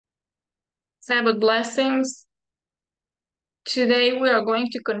Sabbath blessings. Today we are going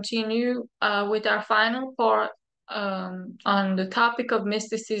to continue with our final part on the topic of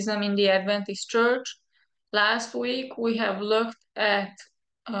mysticism in the Adventist Church. Last week we have looked at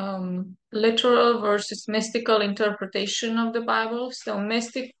literal versus mystical interpretation of the Bible. So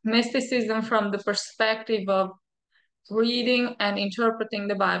mysticism from the perspective of reading and interpreting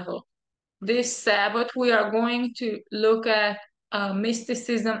the Bible. This Sabbath, we are going to look at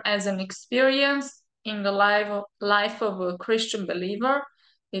mysticism as an experience in the life of a Christian believer.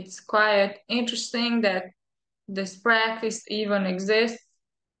 It's quite interesting that this practice even exists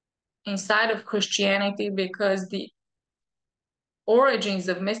inside of Christianity because the origins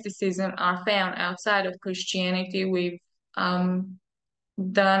of mysticism are found outside of Christianity. We've done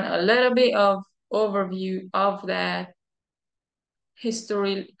a little bit of overview of that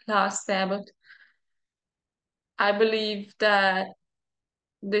history last Sabbath. I believe that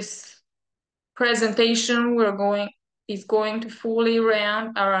this presentation is going to fully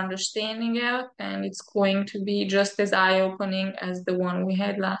round our understanding out, and it's going to be just as eye-opening as the one we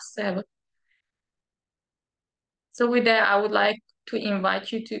had last Sabbath. So with that, I would like to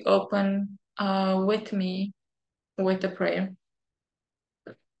invite you to open with me with a prayer.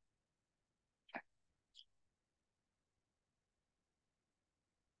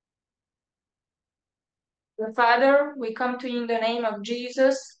 Father, we come to you in the name of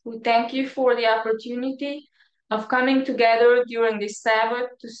Jesus. We thank you for the opportunity of coming together during this Sabbath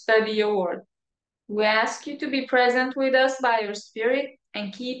to study your word. We ask you to be present with us by your Spirit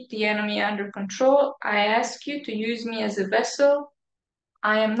and keep the enemy under control. I ask you to use me as a vessel.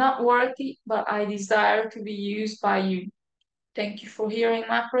 I am not worthy, but I desire to be used by you. Thank you for hearing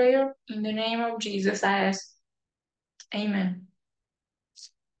my prayer. In the name of Jesus, I ask. Amen.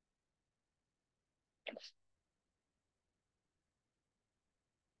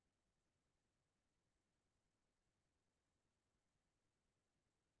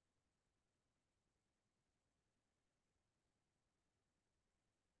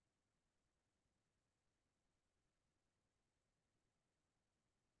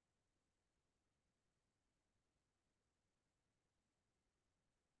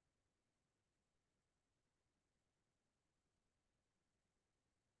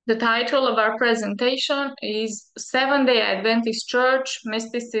 The title of our presentation is Seventh-day Adventist Church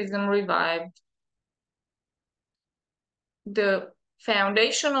Mysticism Revived. The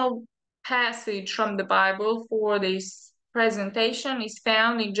foundational passage from the Bible for this presentation is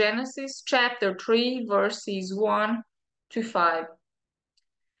found in Genesis chapter 3, verses 1 to 5.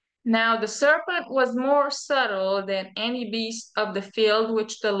 Now the serpent was more subtle than any beast of the field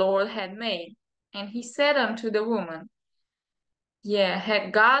which the Lord had made. And he said unto the woman, Yea,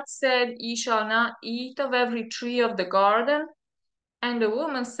 had God said, Ye shall not eat of every tree of the garden? And the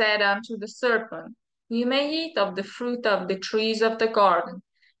woman said unto the serpent, We may eat of the fruit of the trees of the garden,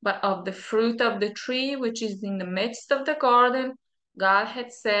 but of the fruit of the tree which is in the midst of the garden, God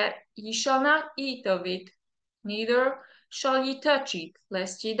had said, Ye shall not eat of it, neither shall ye touch it,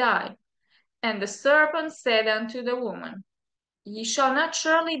 lest ye die. And the serpent said unto the woman, Ye shall not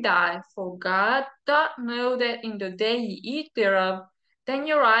surely die, for God doth know that in the day ye eat thereof, then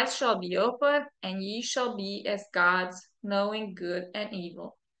your eyes shall be opened, and ye shall be as gods, knowing good and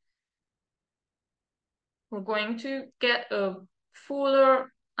evil. We're going to get a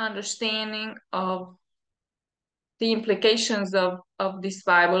fuller understanding of the implications of this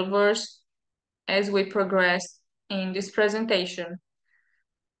Bible verse as we progress in this presentation.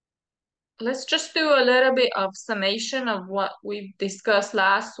 Let's just do a little bit of summation of what we've discussed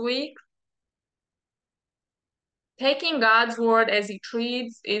last week. Taking God's word as it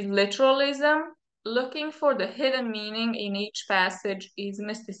reads is literalism. Looking for the hidden meaning in each passage is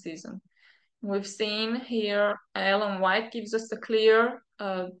mysticism. We've seen here Ellen White gives us a clear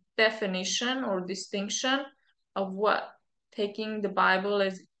definition or distinction of what taking the Bible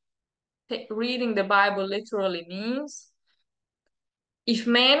as reading the Bible literally means. If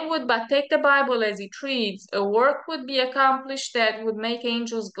man would but take the Bible as it reads, a work would be accomplished that would make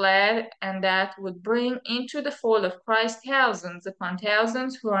angels glad and that would bring into the fold of Christ thousands upon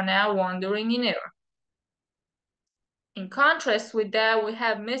thousands who are now wandering in error. In contrast with that, we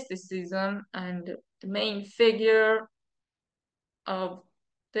have mysticism, and the main figure of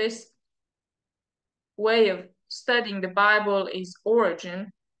this way of studying the Bible is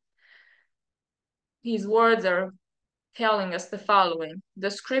Origen. His words are telling us the following: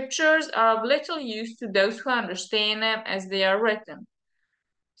 The scriptures are of little use to those who understand them as they are written.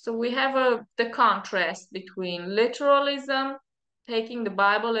 So we have the contrast between literalism, taking the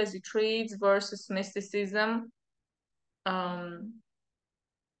Bible as it reads, versus mysticism,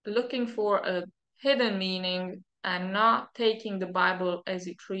 looking for a hidden meaning and not taking the Bible as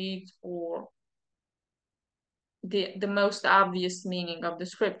it reads or the most obvious meaning of the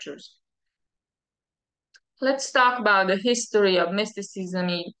scriptures. Let's talk about the history of mysticism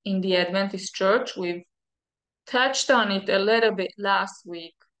in the Adventist Church. We've touched on it a little bit last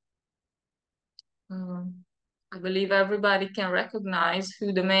week. I believe everybody can recognize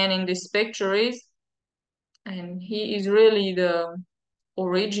who the man in this picture is, and he is really the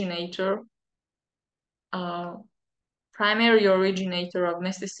originator, uh, primary originator of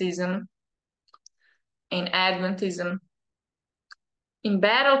mysticism and Adventism. In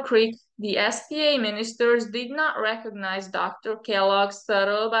Battle Creek, the SPA ministers did not recognize Dr. Kellogg's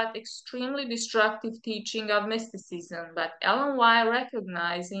subtle but extremely destructive teaching of mysticism, but Ellen White,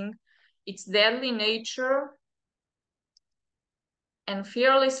 recognizing its deadly nature and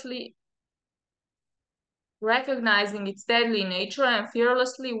fearlessly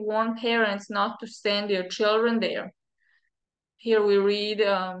warned parents not to send their children there. Here we read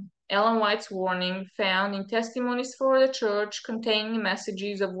Ellen White's warning found in Testimonies for the Church, containing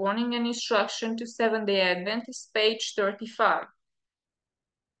messages of warning and instruction to Seventh-day Adventists, page 35.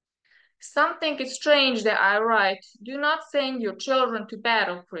 Some think it strange that I write, "Do not send your children to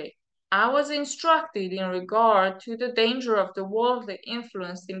Battle Creek." I was instructed in regard to the danger of the worldly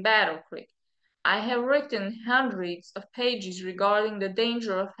influence in Battle Creek. I have written hundreds of pages regarding the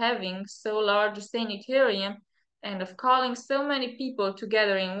danger of having so large a sanitarium and of calling so many people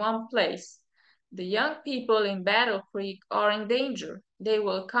together in one place. The young people in Battle Creek are in danger. They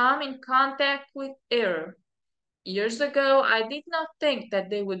will come in contact with error. Years ago, I did not think that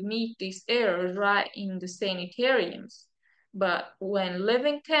they would meet these errors right in the sanitariums. But when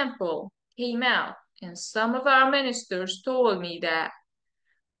Living Temple came out, and some of our ministers told me that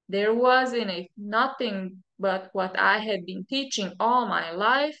there was in it nothing but what I had been teaching all my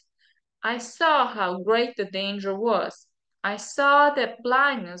life, I saw how great the danger was. I saw that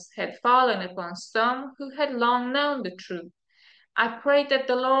blindness had fallen upon some who had long known the truth. I pray that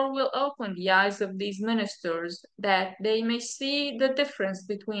the Lord will open the eyes of these ministers, that they may see the difference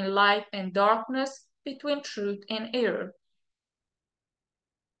between light and darkness, between truth and error.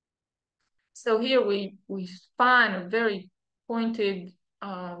 So here we find a very pointed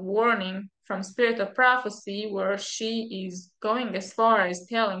warning from Spirit of Prophecy, where she is going as far as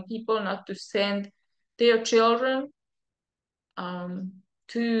telling people not to send their children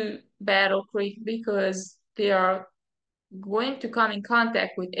to Battle Creek because they are going to come in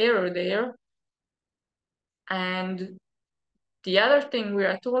contact with error there. And the other thing we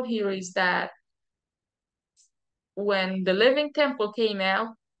are told here is that when the Living Temple came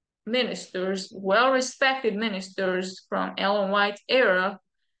out, ministers, well-respected ministers from Ellen White's era,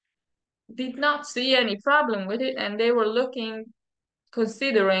 did not see any problem with it, and they were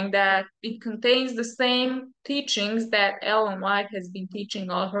considering that it contains the same teachings that Ellen White has been teaching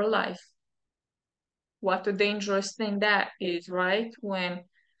all her life. What a dangerous thing that is, right? When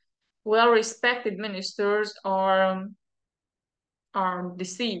well-respected ministers are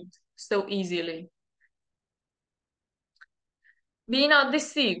deceived so easily. Be not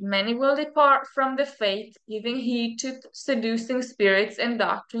deceived, many will depart from the faith, giving heed to seducing spirits and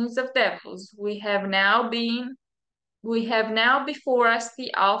doctrines of devils. We have now before us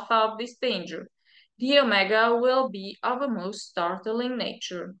the Alpha of this danger. The Omega will be of a most startling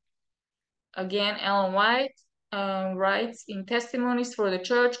nature. Again, Ellen White writes in Testimonies for the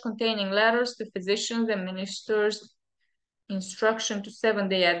Church, containing letters to physicians and ministers, instruction to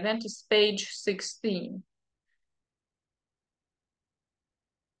Seventh-day Adventists, page 16.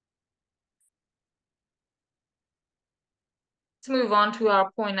 Let's move on to our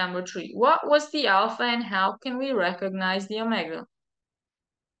point number 3. What was the Alpha and how can we recognize the Omega?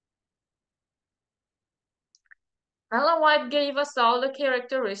 Ellen White gave us all the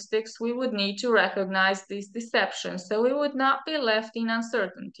characteristics we would need to recognize these deceptions, so we would not be left in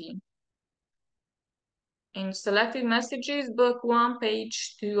uncertainty. In Selected Messages, Book 1,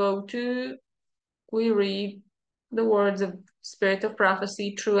 page 202, we read the words of Spirit of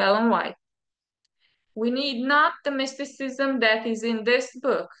Prophecy through Ellen White. We need not the mysticism that is in this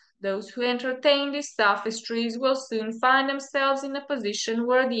book. Those who entertain these sophistries will soon find themselves in a position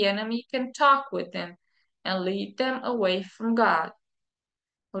where the enemy can talk with them and lead them away from God.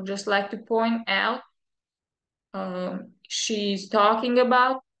 I would just like to point out, she's talking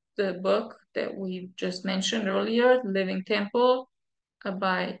about the book that we just mentioned earlier, Living Temple,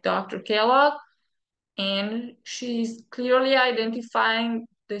 by Dr. Kellogg, and she's clearly identifying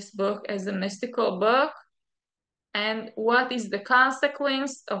this book as a mystical book. And what is the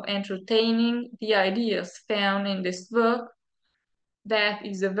consequence of entertaining the ideas found in this book? that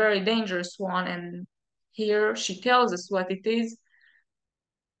is a very dangerous one, and here she tells us what it is.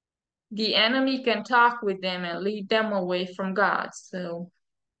 The enemy can talk with them and lead them away from God. So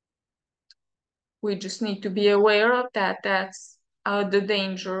we just need to be aware of that. That's the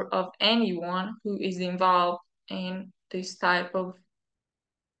danger of anyone who is involved in this type of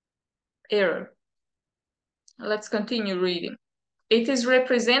error. Let's continue reading. It is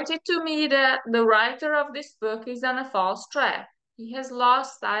represented to me that the writer of this book is on a false track. He has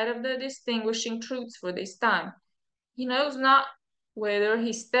lost sight of the distinguishing truths for this time. He knows not whether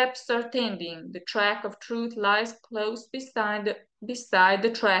his steps are tending. The track of truth lies close beside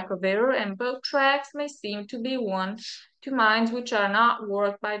the track of error, and both tracks may seem to be one to minds which are not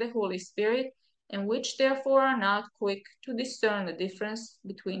worked by the Holy Spirit, and which therefore are not quick to discern the difference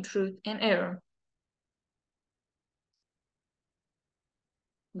between truth and error.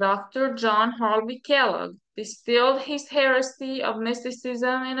 Dr. John Harvey Kellogg distilled his heresy of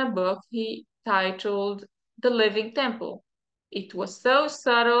mysticism in a book he titled The Living Temple. It was so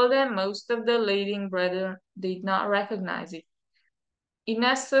subtle that most of the leading brethren did not recognize it. In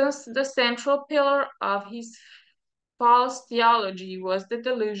essence, the central pillar of his false theology was the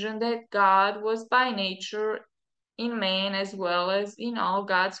delusion that God was by nature in man as well as in all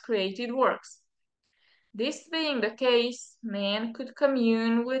God's created works. This being the case, man could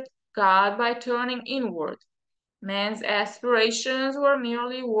commune with God by turning inward. Man's aspirations were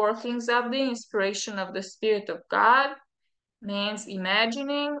merely workings of the inspiration of the Spirit of God. Man's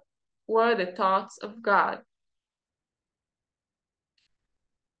imagining were the thoughts of God.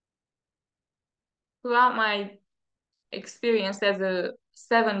 Throughout my experience as a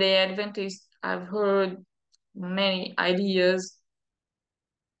Seventh-day Adventist, I've heard many ideas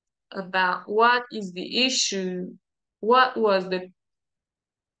about what is the issue, what was the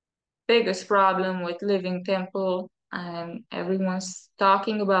biggest problem with Living Temple, and everyone's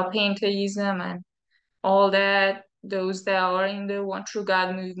talking about pantheism and all that. Those that are in the One True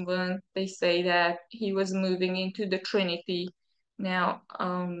God movement, they say that he was moving into the Trinity. Now,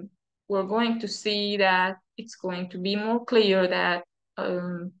 we're going to see that it's going to be more clear that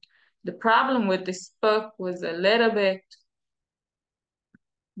the problem with this book was a little bit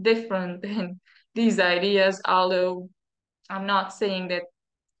different than these ideas, although I'm not saying that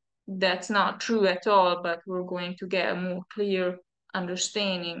that's not true at all, but we're going to get a more clear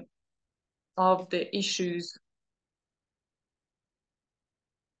understanding of the issues.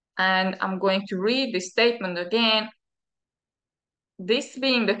 And I'm going to read the statement again. This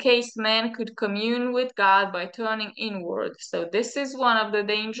being the case, man could commune with God by turning inward. So this is one of the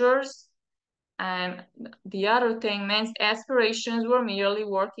dangers. And the other thing, man's aspirations were merely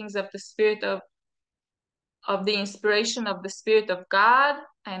workings of the spirit of the inspiration of the Spirit of God,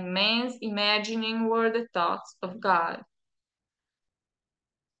 and man's imagining were the thoughts of God.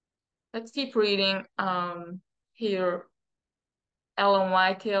 Let's keep reading. Here, Ellen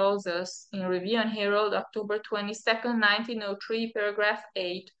White tells us in Review and Herald, October 22nd, 1903, paragraph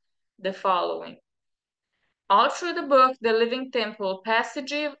 8, the following. All through the book, The Living Temple,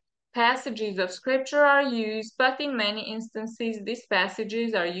 passages of scripture are used, but in many instances, these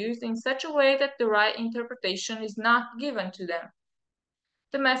passages are used in such a way that the right interpretation is not given to them.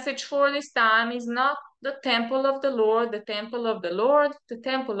 The message for this time is not the temple of the Lord, the temple of the Lord, the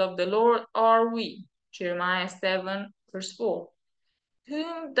temple of the Lord are we. Jeremiah 7, verse 4.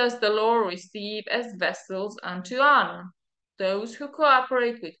 Whom does the Lord receive as vessels unto honor? Those who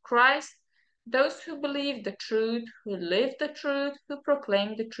cooperate with Christ, those who believe the truth, who live the truth, who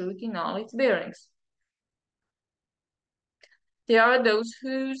proclaim the truth in all its bearings. There are those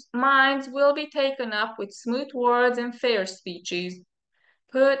whose minds will be taken up with smooth words and fair speeches,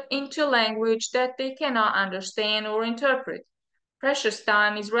 put into language that they cannot understand or interpret. Precious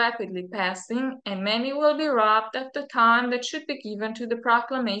time is rapidly passing, and many will be robbed of the time that should be given to the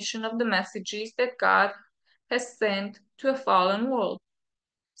proclamation of the messages that God has sent to a fallen world.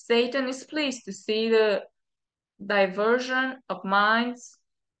 Satan is pleased to see the diversion of minds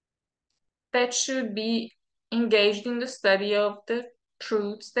that should be engaged in the study of the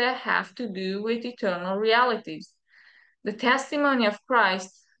truths that have to do with eternal realities. The testimony of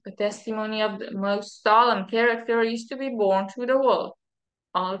Christ, the testimony of the most solemn character, is to be borne to the world.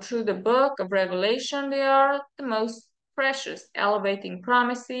 All through the book of Revelation, they are the most precious, elevating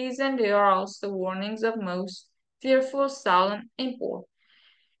promises, and they are also warnings of most fearful, solemn import.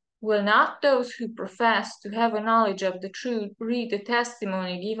 Will not those who profess to have a knowledge of the truth read the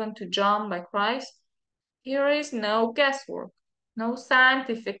testimony given to John by Christ? Here is no guesswork, no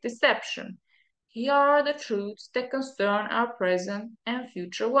scientific deception. Here are the truths that concern our present and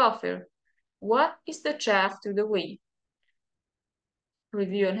future welfare. What is the chaff to the wheat?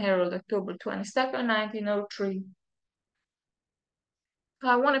 Review and Herald, October 22nd, 1903.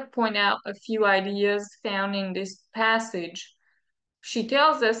 I want to point out a few ideas found in this passage. She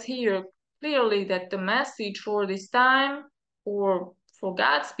tells us here clearly that the message for this time, or for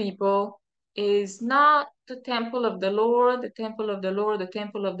God's people, is not the temple of the Lord, the temple of the Lord, the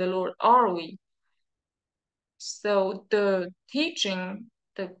temple of the Lord are we. So the teaching,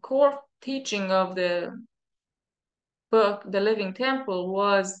 the core teaching of the book, The Living Temple,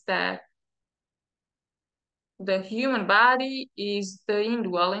 was that the human body is the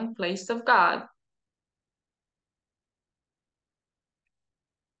indwelling place of God.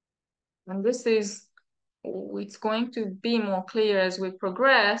 And this is, it's going to be more clear as we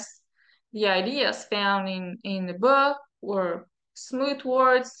progress. The ideas found in the book were smooth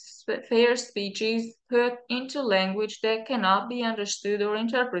words, fair speeches put into language that cannot be understood or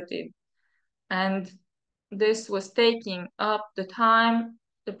interpreted. And this was taking up the time,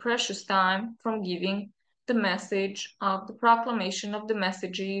 the precious time, from giving the message of the proclamation of the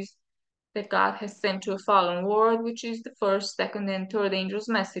messages that God has sent to a fallen world, which is the first, second, and third angels'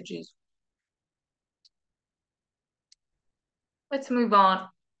 messages. Let's move on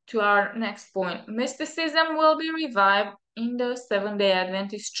to our next point. Mysticism will be revived in the Seventh-day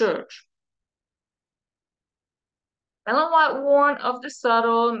Adventist Church. Ellen White warned of the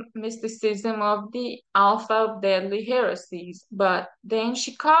subtle mysticism of the alpha of deadly heresies, but then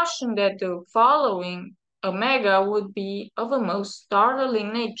she cautioned that the following omega would be of a most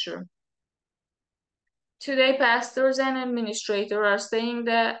startling nature. Today, pastors and administrators are saying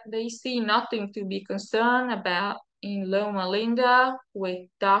that they see nothing to be concerned about in Loma Linda with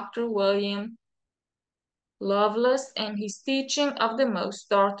Dr. William Lovelace and his teaching of the most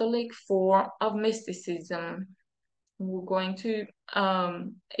startling form of mysticism. We're going to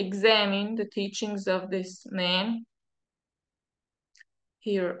examine the teachings of this man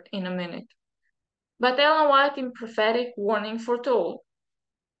here in a minute. But Ellen White in prophetic warning foretold,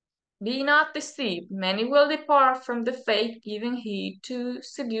 "Be not deceived, many will depart from the faith, giving heed to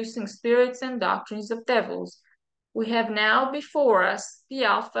seducing spirits and doctrines of devils. We have now before us the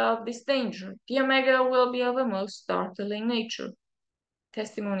alpha of this danger. The omega will be of a most startling nature."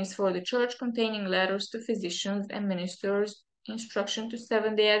 Testimonies for the Church containing letters to physicians and ministers, instruction to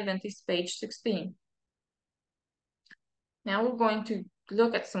Seventh-day Adventists, page 16. Now we're going to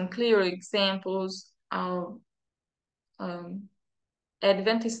look at some clear examples of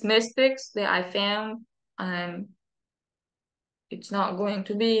Adventist mystics that I found. It's not going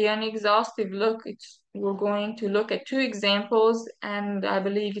to be an exhaustive look. We're going to look at two examples, and I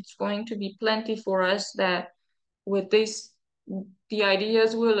believe it's going to be plenty for us that with this, the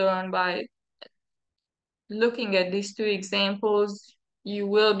ideas we learn by looking at these two examples, you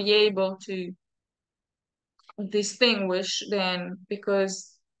will be able to distinguish them,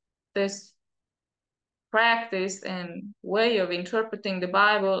 because this practice and way of interpreting the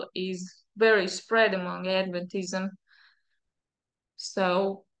Bible is very spread among Adventism.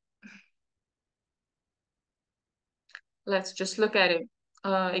 So let's just look at it.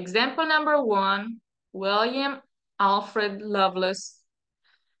 Example number one, William Alfred Lovelace.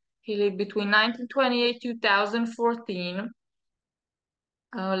 He lived between 1928 2014.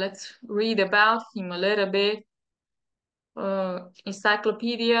 Let's read about him a little bit.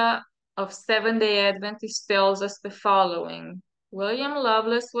 Encyclopedia of Seventh-day Adventists tells us the following. William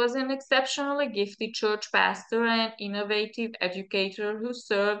Lovelace was an exceptionally gifted church pastor and innovative educator who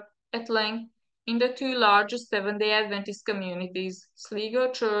served at length in the two largest Seventh-day Adventist communities,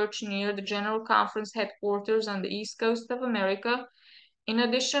 Sligo Church near the General Conference headquarters on the east coast of America, in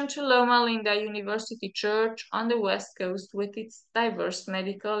addition to Loma Linda University Church on the west coast with its diverse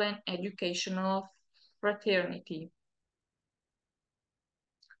medical and educational fraternity.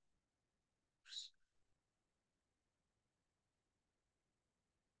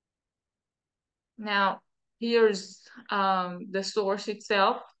 Now, here's the source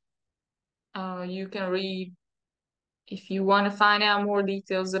itself. You can read if you want to find out more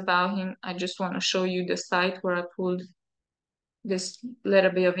details about him. I just want to show you the site where I pulled this little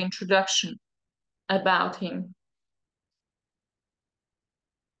bit of introduction about him.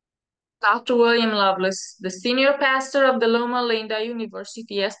 Dr. William Lovelace, the senior pastor of the Loma Linda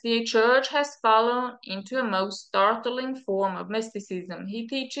University SDA Church, has fallen into a most startling form of mysticism. He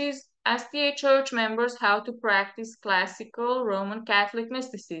teaches SDA Church members how to practice classical Roman Catholic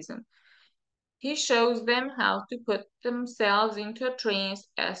mysticism. He shows them how to put themselves into a trance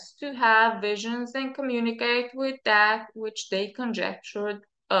as to have visions and communicate with that which they conjectured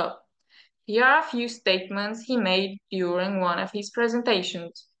up. Here are a few statements he made during one of his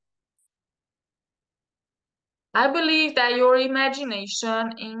presentations. I believe that your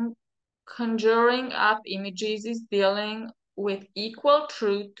imagination in conjuring up images is dealing with equal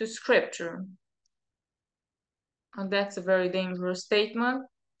truth to scripture. And that's a very dangerous statement.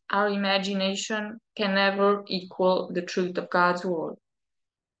 Our imagination can never equal the truth of God's word.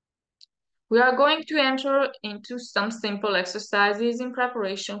 We are going to enter into some simple exercises in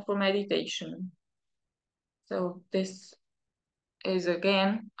preparation for meditation. So this is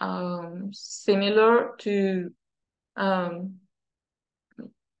again similar to um,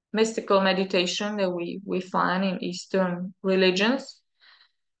 mystical meditation that we find in Eastern religions.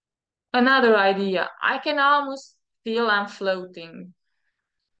 Another idea, I can almost feel I'm floating.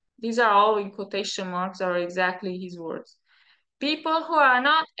 These are all in quotation marks, are exactly his words. People who are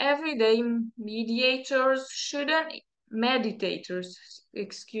not everyday meditators,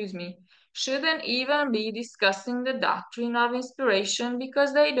 excuse me, shouldn't even be discussing the doctrine of inspiration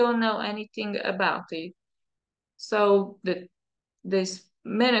because they don't know anything about it. So this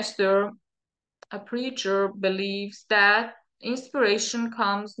minister, a preacher, believes that inspiration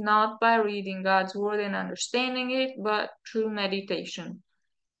comes not by reading God's word and understanding it, but through meditation.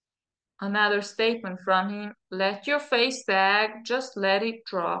 Another statement from him, let your face sag, just let it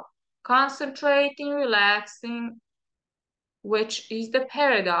drop. Concentrate in relaxing, which is the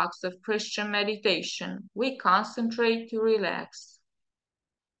paradox of Christian meditation. We concentrate to relax.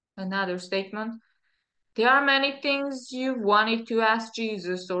 Another statement, there are many things you've wanted to ask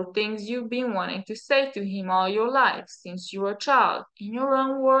Jesus or things you've been wanting to say to him all your life since you were a child. In your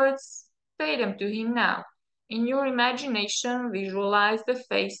own words, say them to him now. In your imagination, visualize the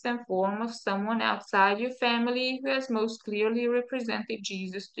face and form of someone outside your family who has most clearly represented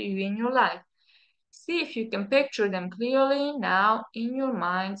Jesus to you in your life. See if you can picture them clearly now in your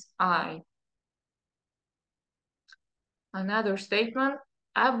mind's eye. Another statement,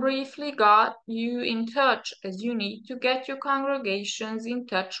 I briefly got you in touch as you need to get your congregations in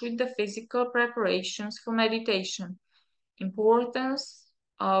touch with the physical preparations for meditation. Importance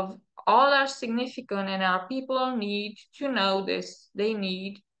of all are significant and our people need to know this. They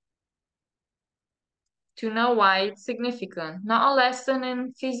need to know why it's significant. Not a lesson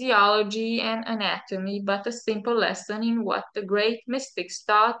in physiology and anatomy, but a simple lesson in what the great mystics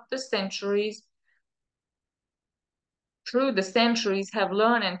taught through the centuries have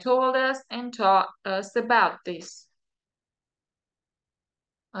learned and told us and taught us about this.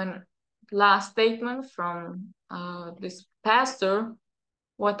 And last statement from this pastor,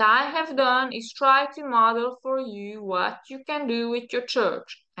 what I have done is try to model for you what you can do with your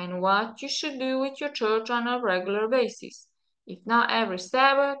church and what you should do with your church on a regular basis. If not every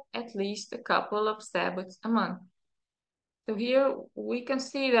Sabbath, at least a couple of Sabbaths a month. So here we can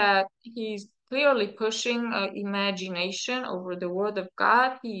see that he's clearly pushing imagination over the Word of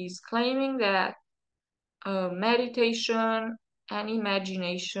God. He's claiming that meditation and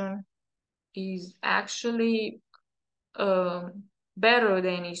imagination is actually better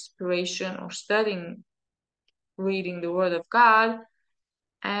than inspiration or studying, reading the Word of God.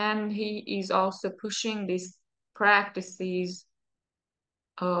 And he is also pushing these practices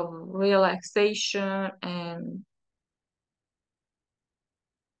of relaxation and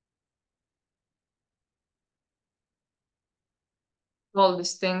all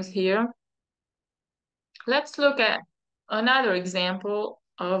these things here. Let's look at another example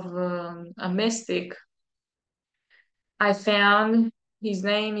of a mystic I found. His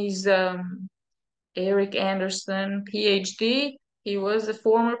name is Eric Anderson, PhD. He was the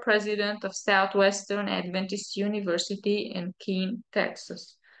former president of Southwestern Adventist University in Keene,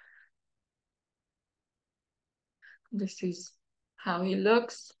 Texas. This is how he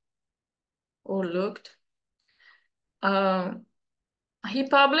looks or looked. He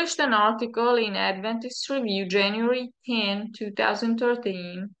published an article in Adventist Review, January 10,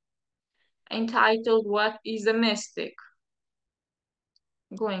 2013, entitled, What is a Mystic?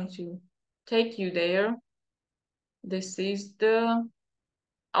 I'm going to take you there. This is the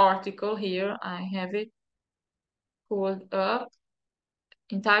article here. I have it pulled up,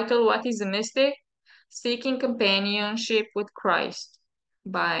 entitled, What is a Mystic? Seeking Companionship with Christ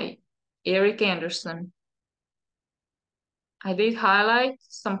by Eric Anderson. I did highlight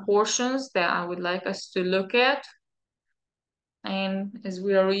some portions that I would like us to look at. And as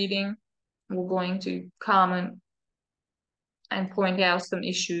we are reading, we're going to comment and point out some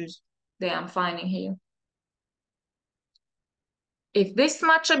issues that I'm finding here. If this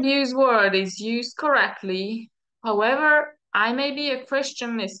much abused word is used correctly, however, I may be a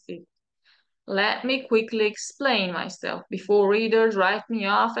Christian mystic. Let me quickly explain myself before readers write me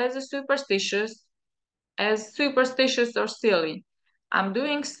off as superstitious or silly. I'm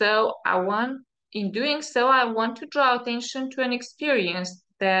doing so, I want in doing so, I want to draw attention to an experience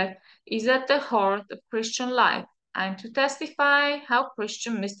that is at the heart of Christian life and to testify how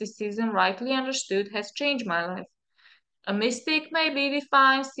Christian mysticism, rightly understood, has changed my life. A mystic may be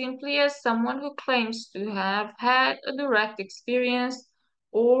defined simply as someone who claims to have had a direct experience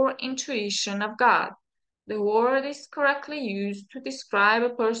or intuition of God. The word is correctly used to describe a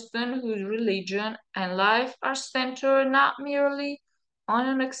person whose religion and life are centered not merely on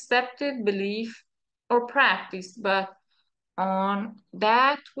an accepted belief or practice, but on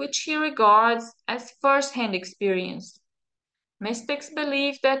that which he regards as first-hand experience. Mystics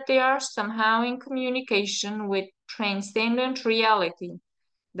believe that they are somehow in communication with transcendent reality.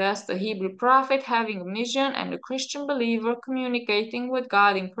 Thus, the Hebrew prophet having a vision and a Christian believer communicating with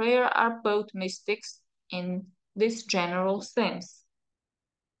God in prayer are both mystics in this general sense.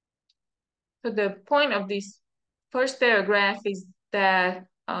 So the point of this first paragraph is that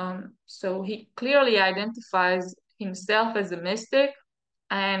so he clearly identifies himself as a mystic,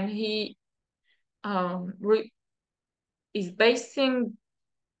 and he is basing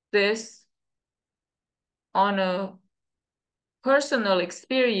this on a personal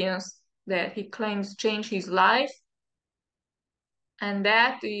experience that he claims changed his life, and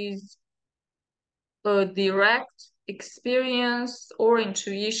that is a direct experience or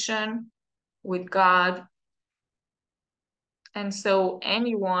intuition with God. And so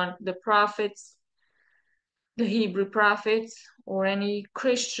anyone, the prophets, the Hebrew prophets, or any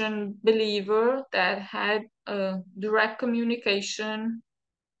Christian believer that had a direct communication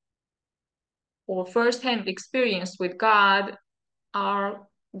or first-hand experience with God are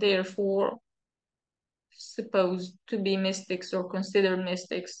therefore supposed to be mystics or considered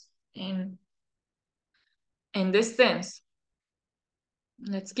mystics in this sense.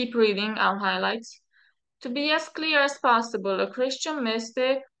 Let's keep reading our highlights. To be as clear as possible, a Christian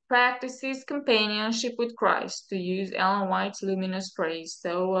mystic practices companionship with Christ, to use Ellen White's luminous phrase.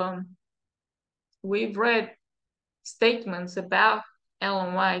 So we've read statements about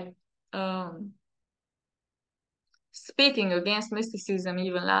Ellen White speaking against mysticism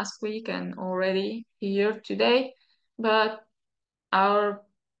even last week and already here today. But our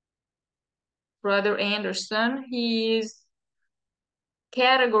brother Anderson, he is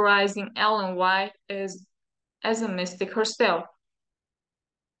categorizing Ellen White as a mystic herself.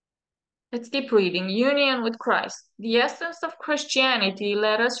 Let's keep reading. Union with Christ. The essence of Christianity,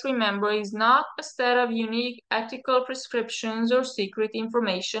 let us remember, is not a set of unique ethical prescriptions or secret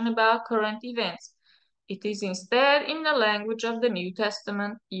information about current events. It is instead, in the language of the New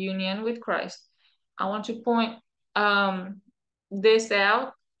Testament, union with Christ. I want to point this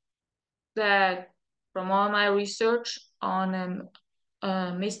out, that from all my research on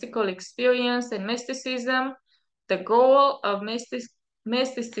mystical experience and mysticism, the goal of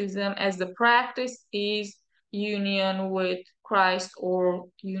mysticism as the practice is union with Christ, or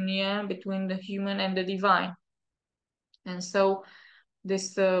union between the human and the divine. And so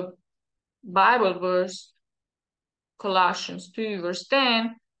this Bible verse, Colossians 2 verse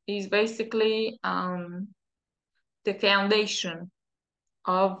 10, is basically the foundation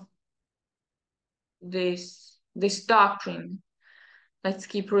of this doctrine. Let's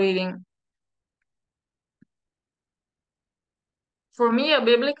keep reading. For me, a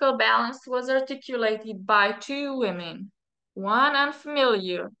biblical balance was articulated by two women, one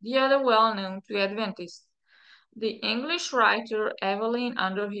unfamiliar, the other well known to Adventists. The English writer Evelyn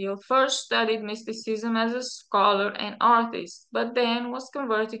Underhill first studied mysticism as a scholar and artist, but then was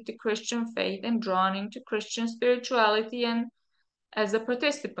converted to Christian faith and drawn into Christian spirituality and as a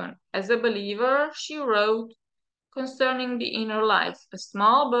participant. As a believer, she wrote Concerning the Inner Life, a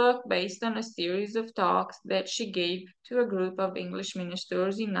small book based on a series of talks that she gave to a group of English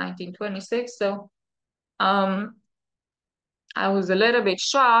ministers in 1926. So I was a little bit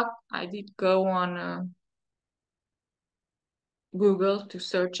shocked. I did go on Google to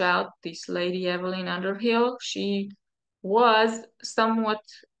search out this lady, Evelyn Underhill. She was somewhat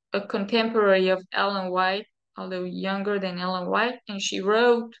a contemporary of Ellen White, although younger than Ellen White, and she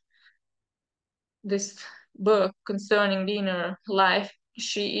wrote this book concerning the inner life.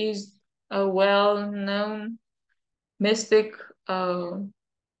 She is a well-known mystic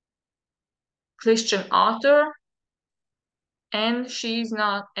Christian author, and she's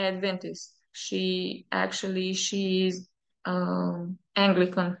not Adventist. She's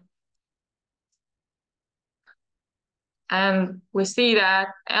Anglican. And we see that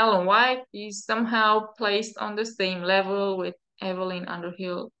Ellen White is somehow placed on the same level with Evelyn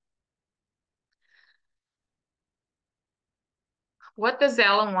Underhill. What does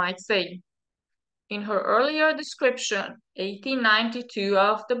Ellen White say? In her earlier description, 1892,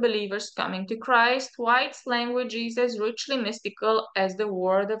 of the believers coming to Christ, White's language is as richly mystical as the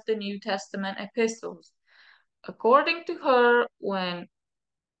word of the New Testament epistles. According to her, when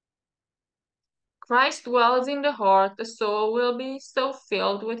Christ dwells in the heart, the soul will be so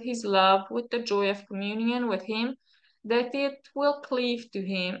filled with his love, with the joy of communion with him, that it will cleave to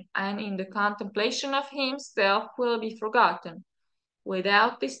him, and in the contemplation of himself will be forgotten.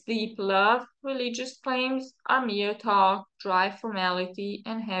 Without this deep love, religious claims are mere talk, dry formality,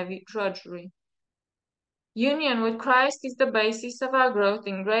 and heavy drudgery. Union with Christ is the basis of our growth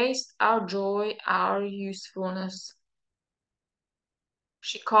in grace, our joy, our usefulness.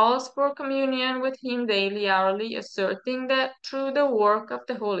 She calls for communion with him daily, hourly, asserting that through the work of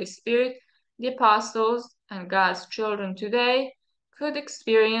the Holy Spirit, the apostles and God's children today could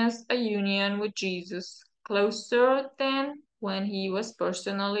experience a union with Jesus, closer than when he was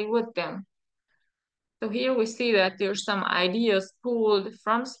personally with them. So here we see that there's some ideas pulled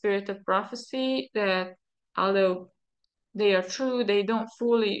from Spirit of Prophecy that, although they are true, they don't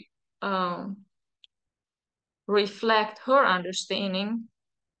fully reflect her understanding.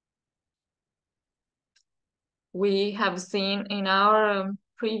 We have seen in our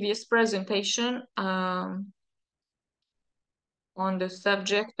previous presentation on the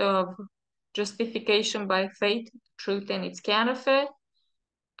subject of justification by faith, truth and its counterfeit,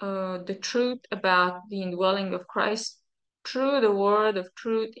 the truth about the indwelling of Christ through the word of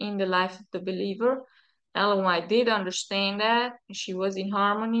truth in the life of the believer. Ellen White did understand that. She was in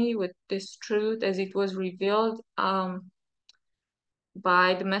harmony with this truth as it was revealed by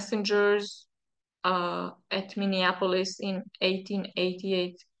the messengers at Minneapolis in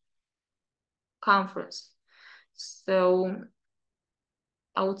 1888 conference. So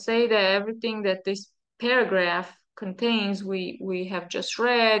I would say that everything that this paragraph contains, we have just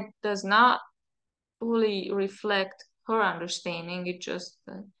read, does not fully reflect her understanding. It just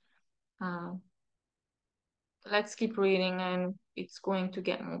let's keep reading and it's going to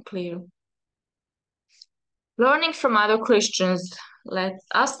get more clear. Learning from other Christians, let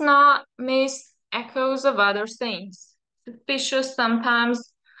us not miss echoes of other saints. Suspicious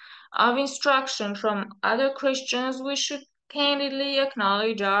sometimes of instruction from other Christians, we should candidly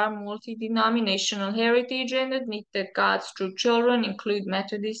acknowledge our multi-denominational heritage and admit that God's true children include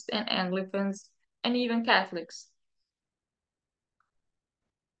Methodists and Anglicans and even Catholics.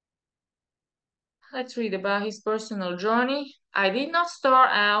 Let's read about his personal journey. I did not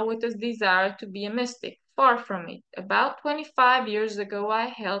start out with a desire to be a mystic. Far from it. About 25 years ago, I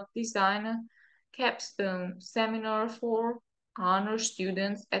helped design a capstone seminar for honor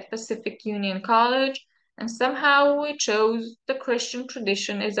students at Pacific Union College, and somehow we chose the Christian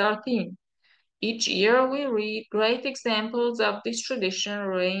tradition as our theme. Each year, we read great examples of this tradition,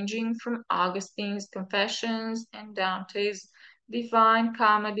 ranging from Augustine's Confessions and Dante's Divine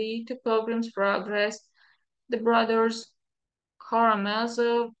Comedy to Pilgrim's Progress, the Brothers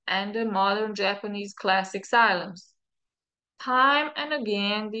Karamazov, and the modern Japanese classic Silence. Time and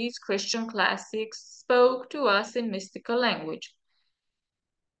again, these Christian classics spoke to us in mystical language.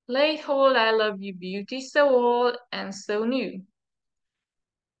 Lay hold, I love you, beauty so old and so new.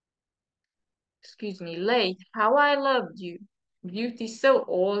 Excuse me, late, how I loved you, beauty so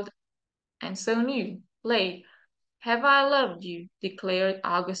old and so new. Late, have I loved you, declared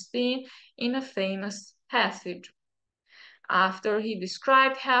Augustine in a famous passage. After he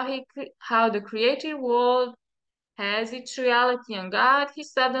described how the created world has its reality in God, he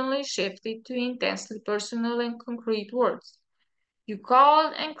suddenly shifted to intensely personal and concrete words. You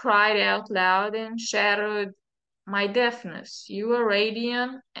called and cried out loud and shattered my deafness. You were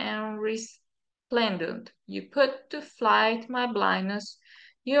radiant and resplendent. You put to flight my blindness.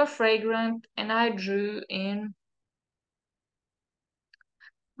 You are fragrant, and I drew in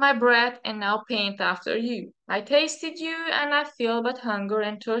my breath and now pant after you. I tasted you, and I feel but hunger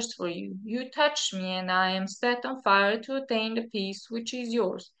and thirst for you. You touch me, and I am set on fire to attain the peace which is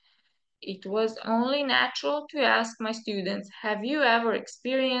yours. It was only natural to ask my students, have you ever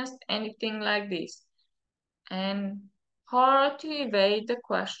experienced anything like this? And hard to evade the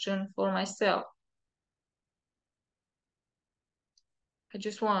question for myself. I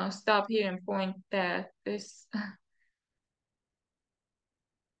just want to stop here and point that this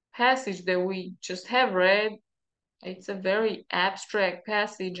passage that we just have read, it's a very abstract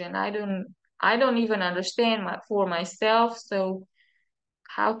passage, and I don't even understand for myself. So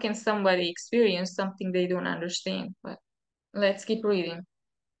how can somebody experience something they don't understand? But let's keep reading.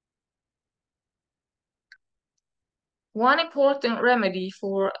 One important remedy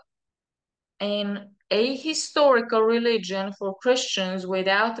for and a historical religion for Christians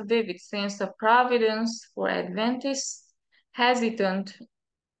without a vivid sense of providence for Adventists hesitant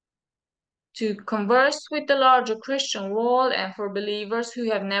to converse with the larger Christian world, and for believers who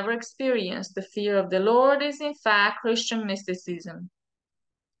have never experienced the fear of the Lord is in fact Christian mysticism.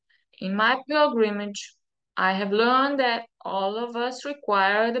 In my pilgrimage, I have learned that all of us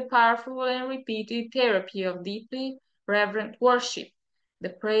require the powerful and repeated therapy of deeply reverent worship, the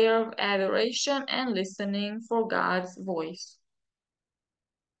prayer of adoration, and listening for God's voice.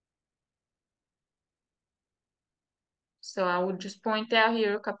 So I would just point out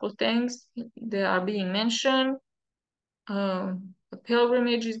here a couple of things that are being mentioned. The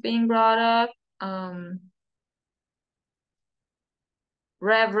pilgrimage is being brought up.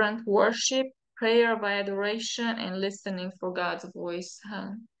 Reverent worship, prayer of adoration, and listening for God's voice.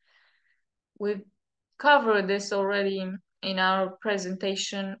 We've covered this already in our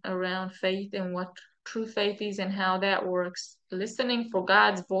presentation around faith and what true faith is and how that works. Listening for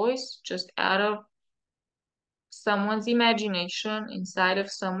God's voice just out of someone's imagination, inside of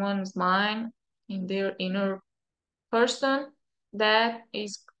someone's mind, in their inner person, that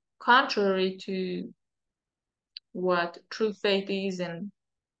is contrary to what true faith is and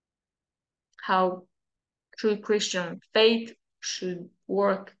how true Christian faith should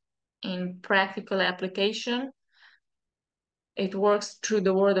work in practical application. It works through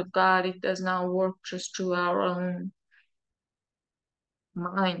the Word of God. It does not work just through our own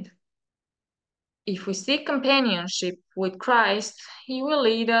mind. If we seek companionship with Christ, He will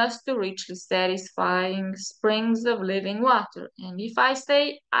lead us to richly satisfying springs of living water. And if I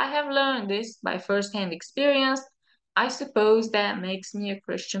say I have learned this by first-hand experience, I suppose that makes me a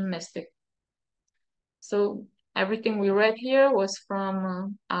Christian mystic. So everything we read here was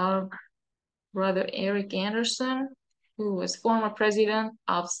from our brother Eric Anderson, who was former president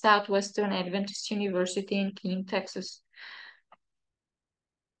of Southwestern Adventist University in Keene, Texas.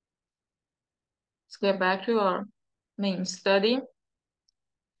 Let's get back to our main study.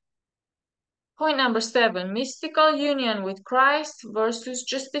 Point number 7, mystical union with Christ versus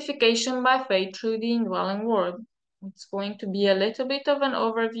justification by faith through the indwelling word. It's going to be a little bit of an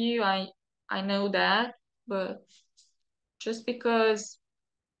overview, I know that, but just because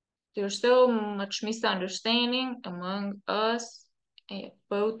there's so much misunderstanding among us,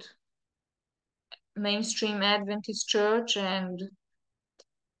 both mainstream Adventist church and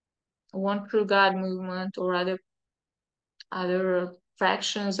One True God movement or other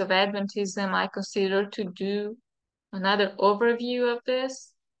fractions of Adventism, I consider to do another overview of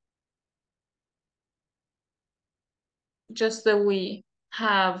this, just that we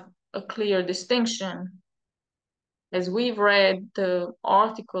have a clear distinction. As we've read the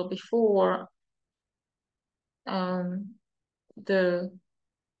article before, the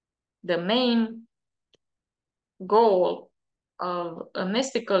main goal of a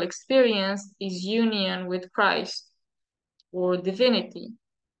mystical experience is union with Christ or divinity.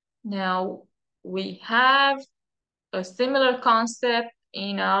 Now, we have a similar concept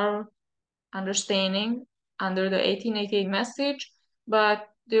in our understanding under the 1888 message, but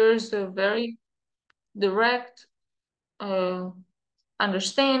there's a very direct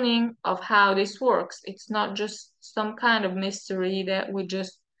understanding of how this works. It's not just some kind of mystery that we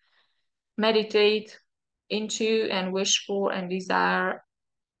just meditate into and wish for and desire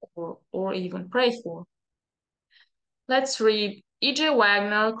or even pray for. Let's read E.J.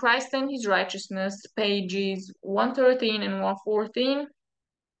 Wagner, Christ and His Righteousness, pages 113 and 114.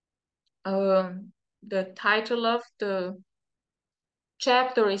 The title of the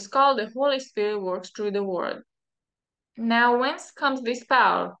chapter is called The Holy Spirit Works Through the Word. Now, whence comes this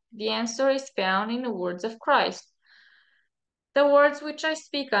power? The answer is found in the words of Christ. The words which I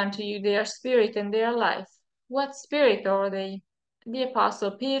speak unto you, they are spirit and they are life. What spirit are they? The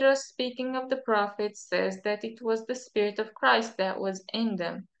Apostle Peter, speaking of the prophets, says that it was the Spirit of Christ that was in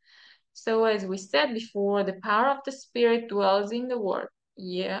them. So as we said before, the power of the Spirit dwells in the Word.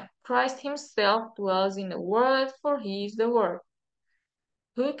 Yeah, Christ Himself dwells in the Word, for He is the Word.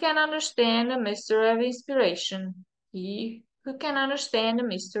 Who can understand the mystery of inspiration? He who can understand the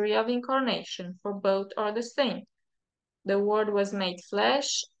mystery of incarnation, for both are the same. The Word was made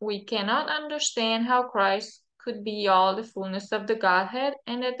flesh. We cannot understand how Christ could be all the fullness of the Godhead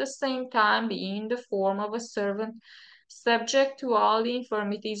and at the same time be in the form of a servant, subject to all the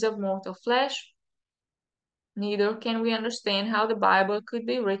infirmities of mortal flesh. Neither can we understand how the Bible could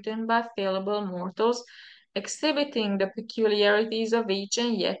be written by fallible mortals, exhibiting the peculiarities of each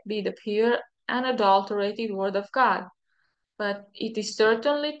and yet be the pure, unadulterated Word of God. But it is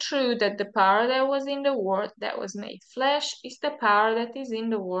certainly true that the power that was in the Word that was made flesh is the power that is in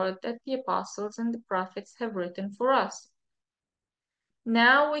the Word that the apostles and the prophets have written for us.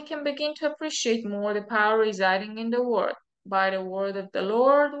 Now we can begin to appreciate more the power residing in the Word. By the word of the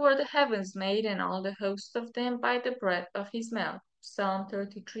Lord were the heavens made, and all the host of them by the breath of his mouth. Psalm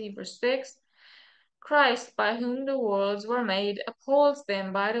 33, verse 6. Christ, by whom the worlds were made, upholds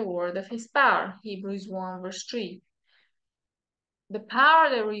them by the word of his power. Hebrews 1, verse 3. The power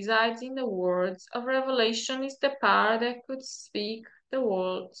that resides in the words of Revelation is the power that could speak the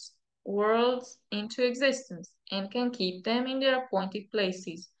worlds into existence and can keep them in their appointed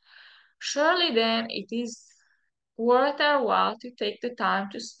places. Surely then it is worth our while to take the time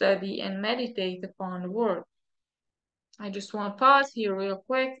to study and meditate upon the word. I just want to pause here real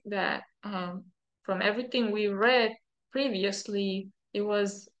quick that from everything we read previously, it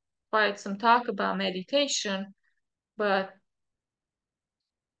was quite some talk about meditation, but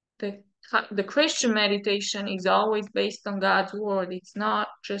the Christian meditation is always based on God's word. It's not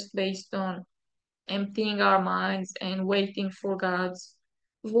just based on emptying our minds and waiting for God's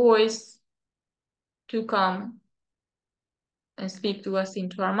voice to come and speak to us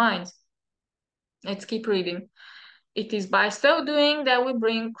into our minds. Let's keep reading. It is by so doing that we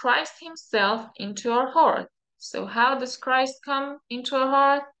bring Christ himself into our heart. So how does Christ come into our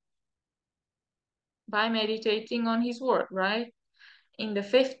heart? By meditating on his word, right? In the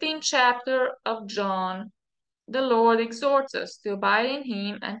 15th chapter of John, the Lord exhorts us to abide in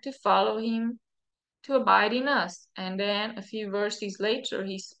him and to follow him, to abide in us. And then a few verses later,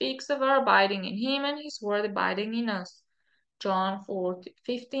 he speaks of our abiding in him and his word abiding in us. John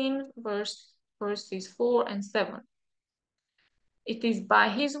 15, verses 4 and 7. It is by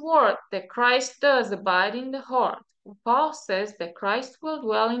his word that Christ does abide in the heart. Paul says that Christ will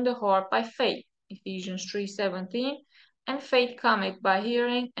dwell in the heart by faith, Ephesians 3:17, and faith cometh by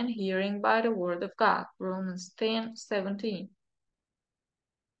hearing, and hearing by the word of God, Romans 10:17.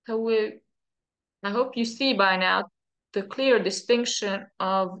 So I hope you see by now the clear distinction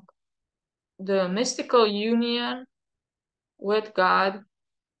of the mystical union with God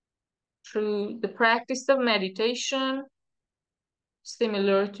through the practice of meditation,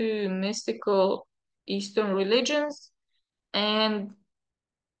 similar to mystical Eastern religions, and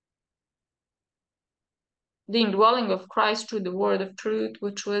the indwelling of Christ through the word of truth,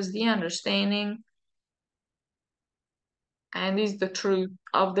 which was the understanding and is the truth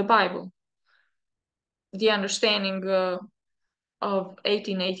of the Bible. The understanding of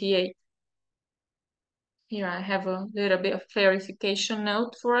 1888. Here I have a little bit of clarification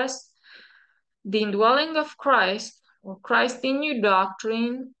note for us. The indwelling of Christ, or Christ in new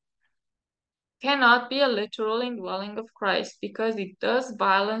doctrine, cannot be a literal indwelling of Christ because it does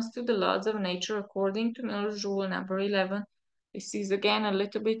violence to the laws of nature according to Miller's rule number 11. This is again a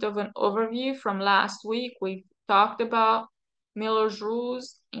little bit of an overview from last week. We talked about Miller's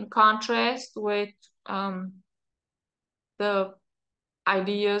rules in contrast with the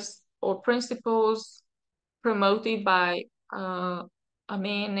ideas or principles promoted by a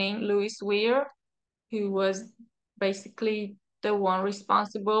man named Louis Weir, who was basically the one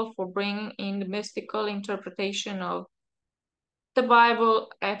responsible for bringing in the mystical interpretation of the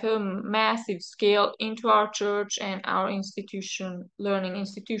Bible at a massive scale into our church and our learning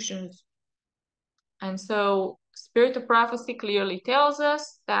institutions. And so Spirit of Prophecy clearly tells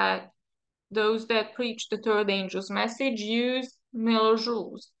us that those that preach the third angel's message use Miller's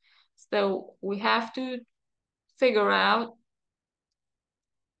rules. So we have to figure out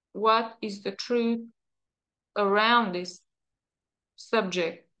what is the truth around this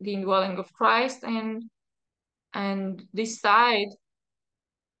subject, the indwelling of Christ, and decide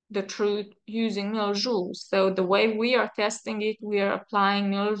the truth using Miller's rules. So the way we are testing it, we are applying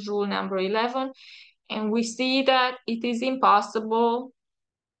Miller's rule number 11, and we see that it is impossible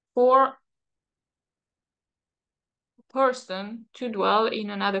for a person to dwell in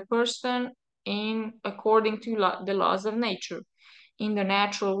another person according to the laws of nature. In the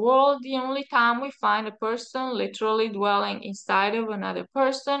natural world, the only time we find a person literally dwelling inside of another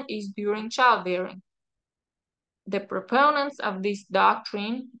person is during childbearing. The proponents of this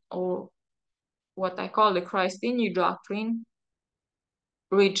doctrine, or what I call the Christ in you doctrine,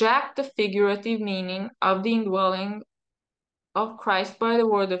 reject the figurative meaning of the indwelling of Christ by the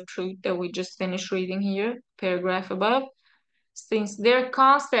word of truth that we just finished reading here, paragraph above, since their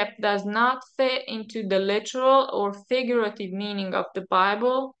concept does not fit into the literal or figurative meaning of the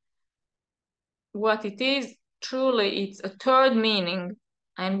Bible. What it is, truly, it's a third meaning,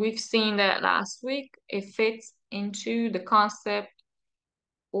 and we've seen that last week. It fits into the concept,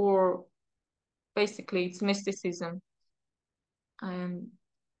 or basically it's mysticism. And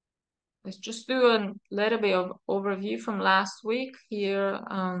let's just do a little bit of overview from last week here.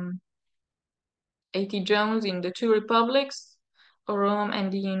 A.T. Jones in The Two Republics, Rome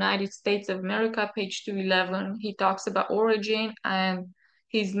and the United States of America, page 211. He talks about Origen and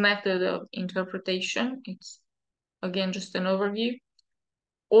his method of interpretation. It's, again, just an overview.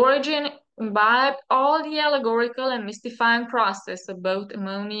 Origen imbibed all the allegorical and mystifying process of both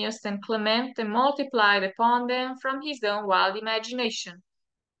Ammonius and Clement and multiplied upon them from his own wild imagination.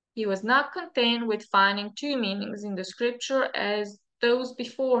 He was not content with finding two meanings in the scripture as those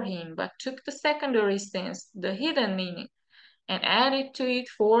before him, but took the secondary sense, the hidden meaning, and added to it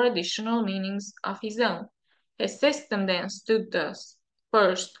four additional meanings of his own. His system then stood thus.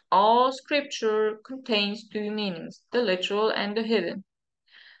 First, all scripture contains two meanings, the literal and the hidden.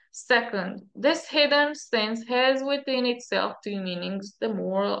 Second, this hidden sense has within itself two meanings, the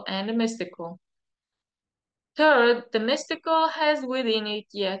moral and the mystical. Third, the mystical has within it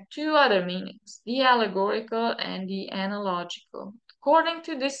yet two other meanings, the allegorical and the analogical. According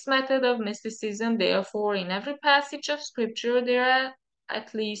to this method of mysticism, therefore, in every passage of scripture there are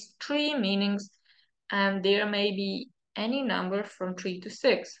at least three meanings, and there may be any number from 3 to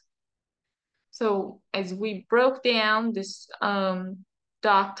 6. So, as we broke down this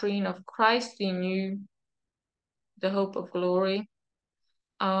doctrine of Christ in you, the hope of glory,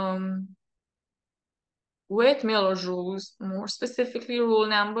 with Miller's rules, more specifically rule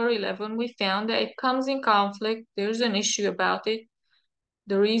number 11, we found that it comes in conflict. There's an issue about it.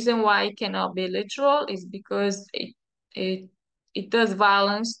 The reason why it cannot be literal is because it does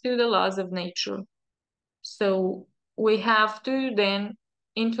violence to the laws of nature. So we have to then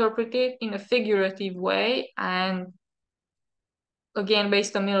interpret it in a figurative way. And again,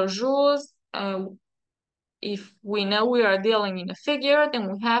 based on Miller's rules, if we know we are dealing in a figure,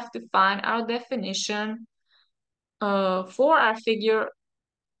 then we have to find our definition for our figure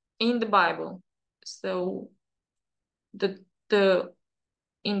in the Bible. So the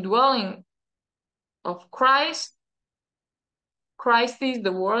indwelling of Christ is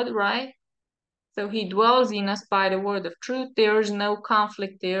the word, right? So he dwells in us by the word of truth. There is no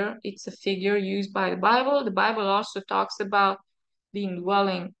conflict there. It's a figure used by the Bible. The Bible also talks about the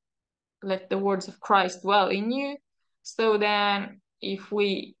indwelling, let the words of Christ dwell in you. So then if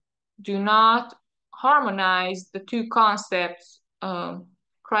we do not harmonize the two concepts,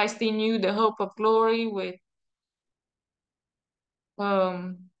 Christ in you, the hope of glory, with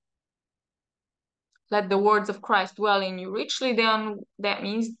let the words of Christ dwell in you richly, then that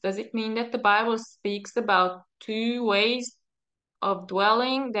means, does it mean that the Bible speaks about two ways of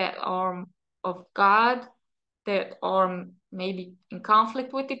dwelling that are of God, that are maybe in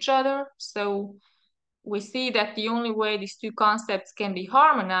conflict with each other? So we see that the only way these two concepts can be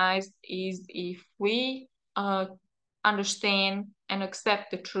harmonized is if we understand and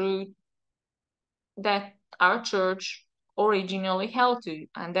accept the truth that our church originally held to,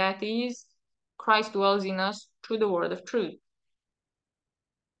 and that is Christ dwells in us through the word of truth.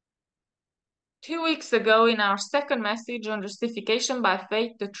 2 weeks ago, in our second message on justification by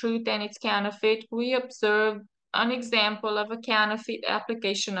faith, the truth and its counterfeit, we observed an example of a counterfeit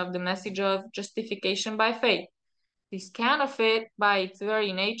application of the message of justification by faith. This counterfeit, by its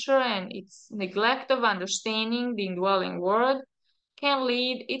very nature and its neglect of understanding the indwelling word, can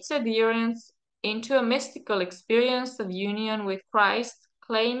lead its adherents into a mystical experience of union with Christ,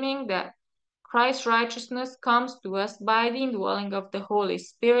 claiming that Christ's righteousness comes to us by the indwelling of the Holy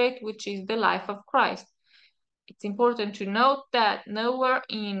Spirit, which is the life of Christ. It's important to note that nowhere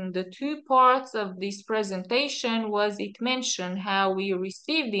in the two parts of this presentation was it mentioned how we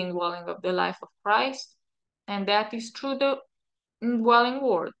receive the indwelling of the life of Christ, and that is through the indwelling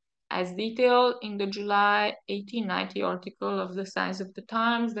word, as detailed in the July 1890 article of the Signs of the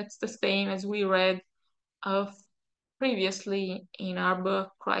Times. That's the same as we read of previously in our book,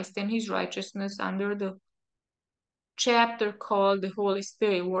 Christ and His Righteousness, under the chapter called The Holy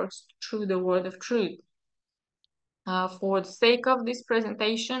Spirit Works Through the Word of Truth. For the sake of this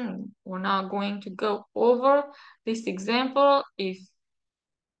presentation, we're not going to go over this example. If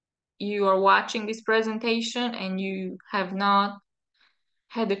you are watching this presentation and you have not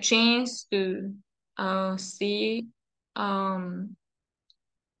had the chance to see the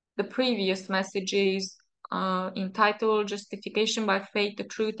previous messages entitled Justification by Faith, the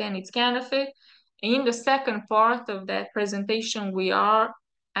Truth and its Counterfeit. In the second part of that presentation, we are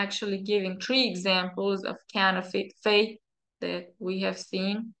actually giving 3 examples of counterfeit faith that we have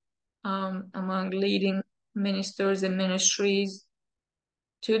seen among leading ministers and ministries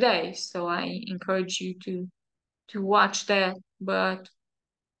today. So I encourage you to watch that. But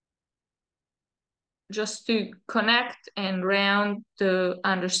just to connect and round the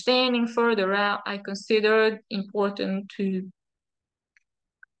understanding further out, I considered important to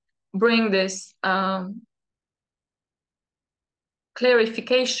bring this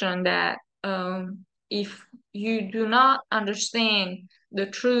clarification that if you do not understand the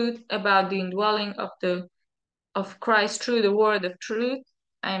truth about the indwelling of Christ through the word of truth,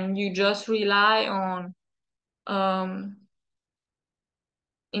 and you just rely on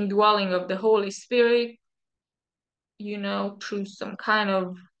indwelling of the Holy Spirit, through some kind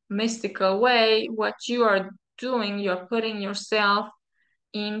of mystical way, what you are doing, you're putting yourself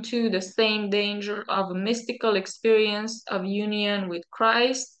into the same danger of a mystical experience of union with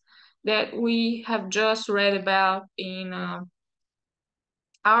Christ that we have just read about in our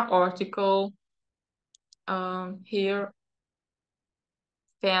article here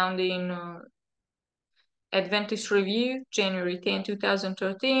found in Adventist Review, January 10,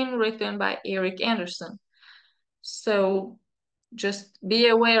 2013, written by Eric Anderson. So just be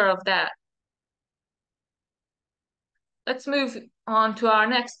aware of that. Let's move on to our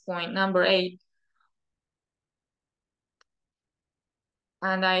next point, number 8.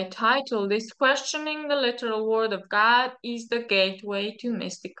 And I title this, Questioning the Literal Word of God is the Gateway to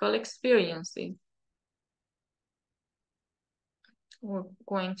Mystical Experiences. We're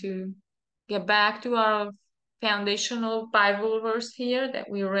going to get back to our foundational Bible verse here that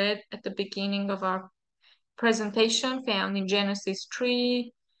we read at the beginning of our presentation, found in Genesis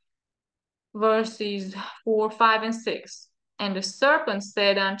 3, verses 4, 5, and 6. And the serpent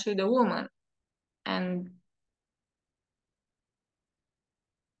said unto the woman,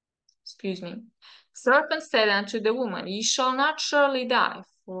 Serpent said unto the woman, Ye shall not surely die,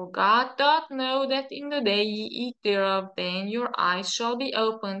 for God doth know that in the day ye eat thereof, then your eyes shall be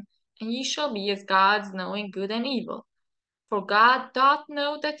opened, and ye shall be as gods, knowing good and evil. For God doth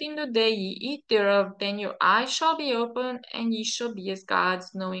know that in the day ye eat thereof, then your eyes shall be opened, and ye shall be as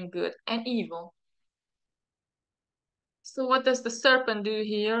gods, knowing good and evil. So what does the serpent do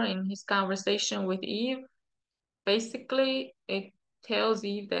here in his conversation with Eve? Basically, it tells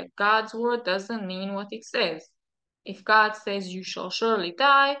Eve that God's word doesn't mean what it says. If God says you shall surely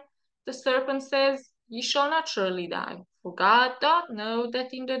die, the serpent says ye shall not surely die. For God doth know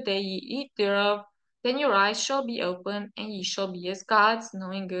that in the day ye eat thereof, then your eyes shall be opened, and ye shall be as gods,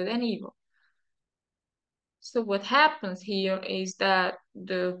 knowing good and evil. So what happens here is that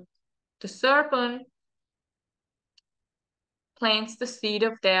the serpent plants the seed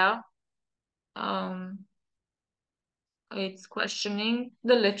of doubt. It's questioning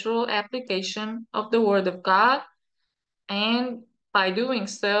the literal application of the word of God, and by doing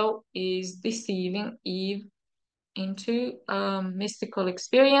so is deceiving Eve into a mystical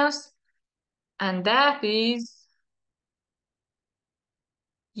experience, and that is,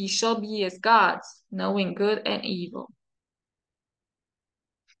 ye shall be as gods, knowing good and evil.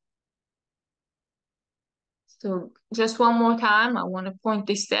 So just one more time, I want to point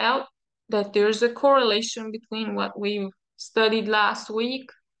this out, that there's a correlation between what we studied last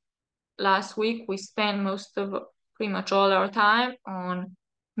week. Last week, we spent pretty much all our time on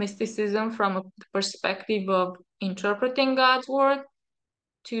mysticism from a perspective of interpreting God's word.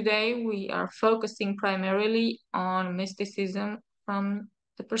 Today, we are focusing primarily on mysticism from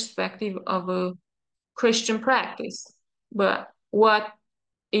the perspective of a Christian practice. But what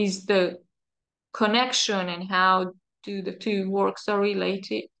is the connection, and how do the two works are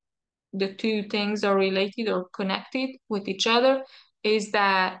related? The two things are related or connected with each other is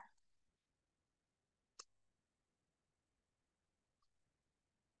that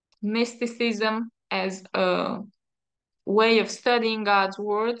mysticism as a way of studying God's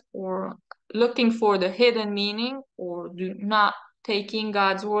word, or looking for the hidden meaning, or not taking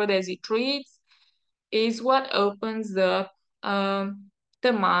God's word as it reads, is what opens up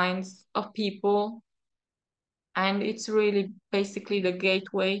the minds of people, and it's really basically the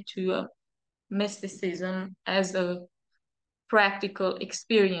gateway to mysticism as a practical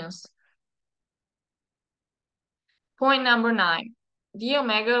experience. Point number 9. The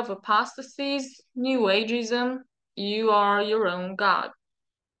omega of apostasies, New Ageism, you are your own God.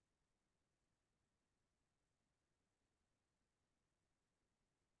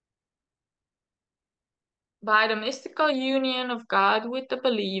 By the mystical union of God with the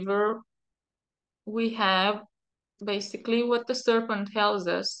believer, we have basically what the serpent tells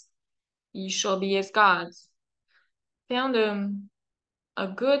us. Ye shall be as gods. Found a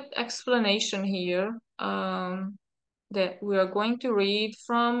good explanation here that we are going to read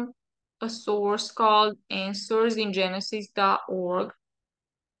from a source called answersingenesis.org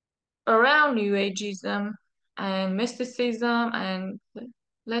around New Ageism and mysticism, and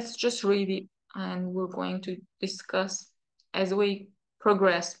let's just read it and we're going to discuss as we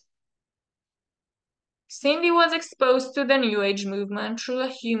progress. Cindy was exposed to the New Age movement through a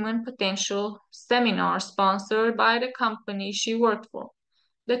human potential seminar sponsored by the company she worked for.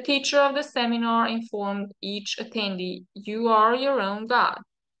 The teacher of the seminar informed each attendee, "You are your own God,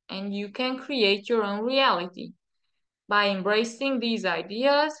 and you can create your own reality." By embracing these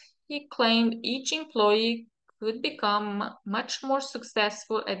ideas, he claimed each employee could become much more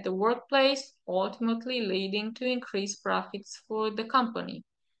successful at the workplace, ultimately leading to increased profits for the company.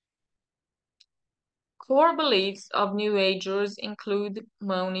 Core beliefs of New Agers include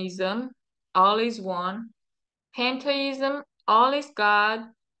monism, all is one, pantheism, all is God,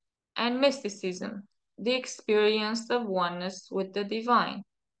 and mysticism, the experience of oneness with the divine.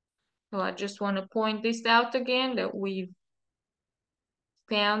 So I just want to point this out again, that we've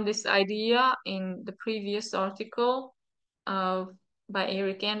found this idea in the previous article by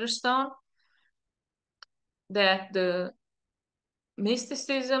Eric Anderson, that the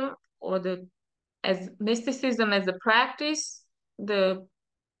mysticism as mysticism as a practice, the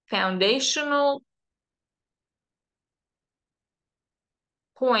foundational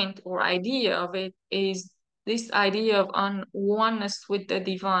point or idea of it is this idea of oneness with the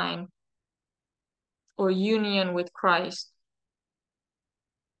divine, or union with Christ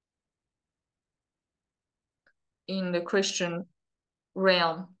in the Christian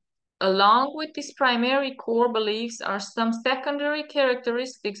realm. Along with these primary core beliefs are some secondary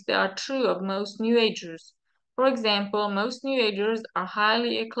characteristics that are true of most New Agers. For example, most New Agers are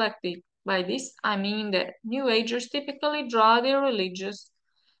highly eclectic. By this, I mean that New Agers typically draw their religious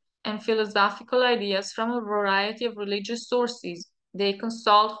and philosophical ideas from a variety of religious sources. They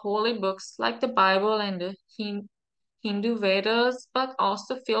consult holy books like the Bible and the Hindu Vedas, but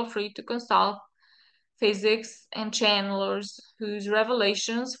also feel free to consult physics and channelers whose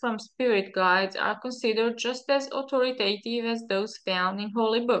revelations from spirit guides are considered just as authoritative as those found in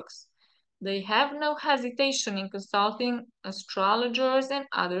holy books. They have no hesitation in consulting astrologers and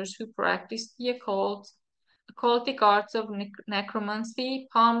others who practice the occultic arts of necromancy,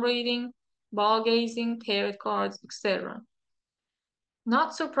 palm reading, ball gazing, tarot cards, etc.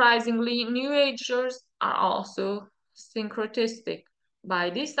 Not surprisingly, New Agers are also syncretistic.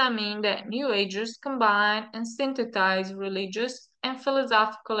 By this I mean that New Agers combine and synthesize religious and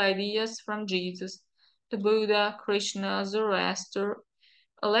philosophical ideas from Jesus, the Buddha, Krishna, Zoroaster,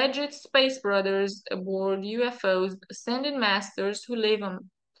 alleged space brothers aboard UFOs, ascended masters who live on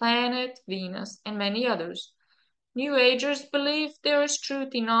planet Venus, and many others. New Agers believe there is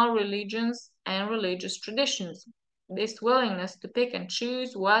truth in all religions and religious traditions. This willingness to pick and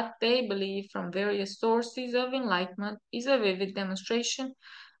choose what they believe from various sources of enlightenment is a vivid demonstration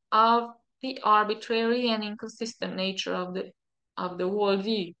of the arbitrary and inconsistent nature of the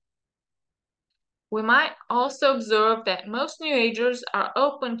worldview. We might also observe that most New Agers are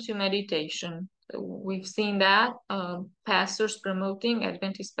open to meditation. We've seen that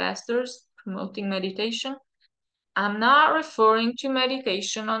Adventist pastors promoting meditation. I'm not referring to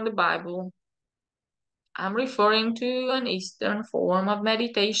meditation on the Bible. I'm referring to an Eastern form of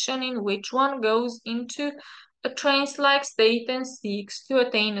meditation in which one goes into a trance-like state and seeks to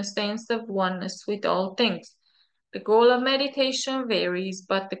attain a sense of oneness with all things. The goal of meditation varies,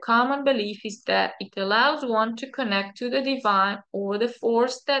 but the common belief is that it allows one to connect to the divine or the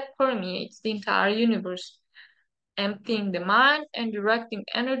force that permeates the entire universe. Emptying the mind and directing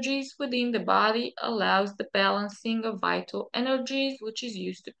energies within the body allows the balancing of vital energies, which is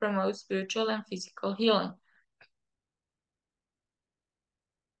used to promote spiritual and physical healing.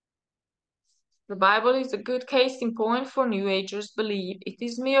 The Bible is a good case in point for New Agers' belief. It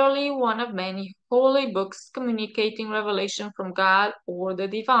is merely one of many holy books communicating revelation from God or the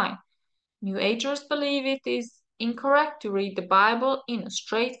divine. New Agers believe it is incorrect to read the Bible in a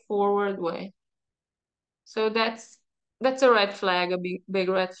straightforward way. So that's a red flag, a big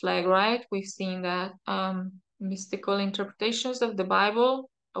red flag, right? We've seen that mystical interpretations of the Bible,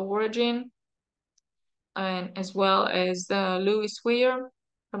 Origin, and as well as Lewis Weir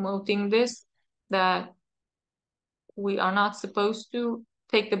promoting this, that we are not supposed to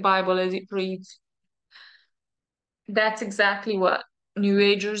take the Bible as it reads. That's exactly what New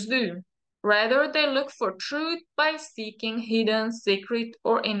Agers do. Rather, they look for truth by seeking hidden, secret,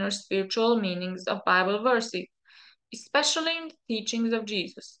 or inner spiritual meanings of Bible verses, especially in the teachings of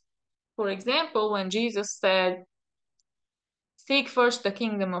Jesus. For example, when Jesus said, "Seek first the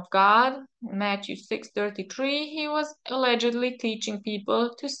kingdom of God," in Matthew 6:33, he was allegedly teaching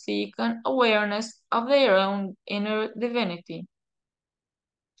people to seek an awareness of their own inner divinity.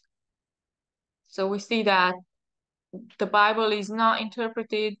 So we see that the Bible is not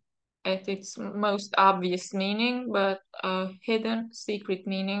interpreted at its most obvious meaning, but a hidden, secret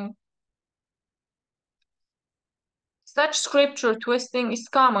meaning. Such scripture twisting is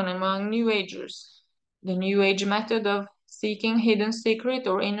common among New Agers. The New Age method of seeking hidden secret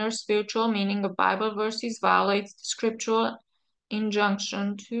or inner spiritual meaning of Bible verses violates the scriptural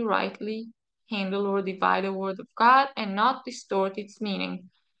injunction to rightly handle or divide the Word of God and not distort its meaning.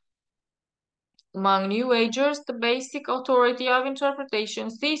 Among New Agers, the basic authority of interpretation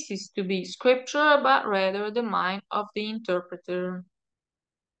ceases to be scripture, but rather the mind of the interpreter.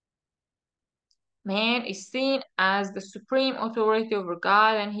 Man is seen as the supreme authority over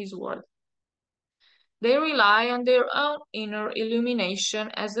God and His Word. They rely on their own inner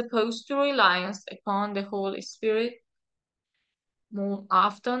illumination as opposed to reliance upon the Holy Spirit. More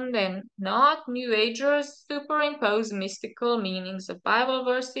often than not, New Agers superimpose mystical meanings of Bible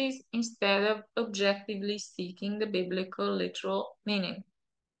verses instead of objectively seeking the biblical literal meaning.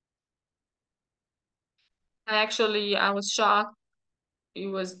 I was shocked. It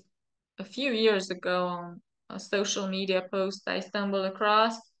was a few years ago on a social media post I stumbled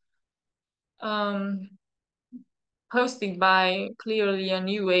across, um, posted by clearly a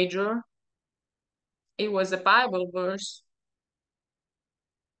New Ager. It was a Bible verse,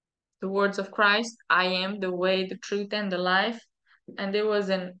 the words of Christ, I am the way, the truth, and the life. And there was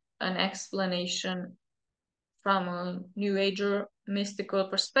an explanation from a New Ager mystical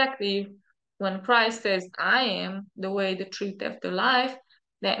perspective. When Christ says, I am the way, the truth, and the life,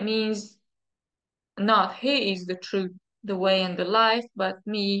 that means not He is the truth, the way, and the life, but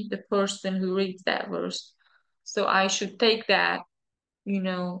me, the person who reads that verse. So I should take that, you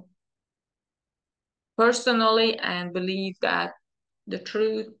know, personally and believe that the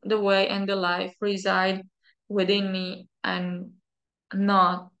truth, the way, and the life reside within me and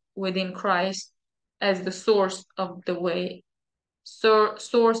not within Christ as the source of the way,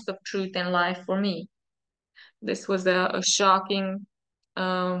 source of truth and life for me. This was a shocking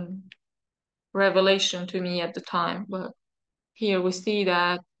um, revelation to me at the time, but here we see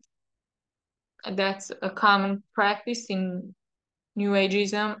that that's a common practice in New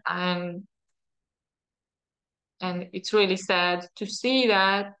Ageism, and it's really sad to see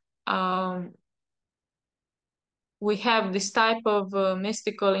that we have this type of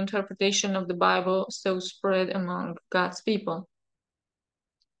mystical interpretation of the Bible so spread among God's people.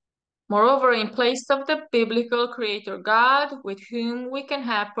 Moreover, in place of the biblical creator God with whom we can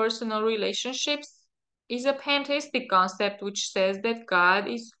have personal relationships is a pantheistic concept which says that God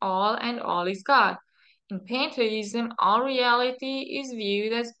is all and all is God. In pantheism, all reality is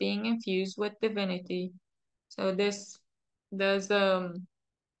viewed as being infused with divinity. So this does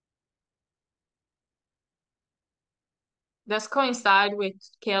coincide with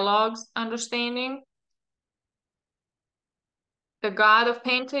Kellogg's understanding. The God of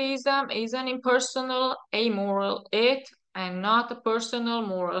pantheism is an impersonal, amoral it, and not a personal,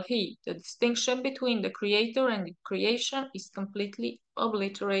 moral he. The distinction between the creator and the creation is completely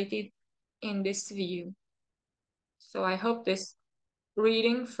obliterated in this view. So I hope this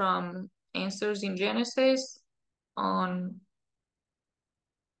reading from Answers in Genesis on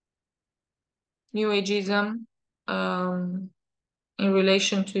New Ageism in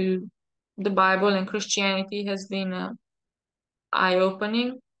relation to the Bible and Christianity has been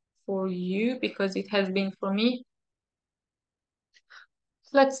eye-opening for you because it has been for me.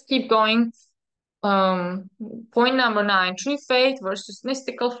 Let's keep going. Point number 9, true faith versus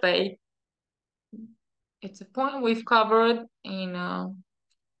mystical faith. It's a point we've covered in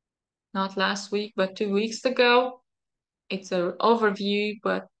not last week, but 2 weeks ago. It's an overview,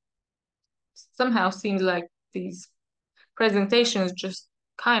 but somehow seems like these presentations just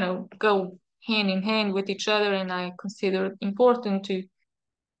kind of go hand in hand with each other, and I consider it important to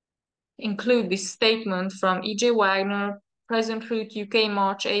include this statement from E.J. Wagner, Present Fruit, UK,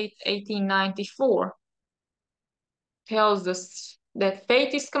 March 8, 1894. Tells us that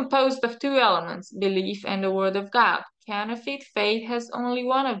faith is composed of two elements, belief and the Word of God. Counterfeit faith has only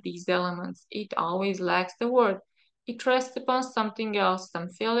one of these elements. It always lacks the Word. It rests upon something else, some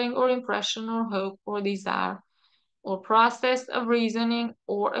feeling or impression or hope or desire, or process of reasoning,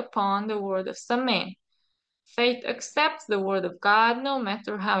 or upon the word of some man. Faith accepts the Word of God no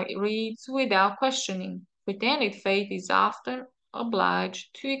matter how it reads without questioning. Pretended faith is often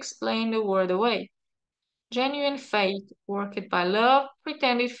obliged to explain the Word away. Genuine faith, worked by love,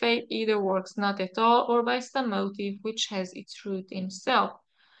 pretended faith either works not at all or by some motive which has its root in self.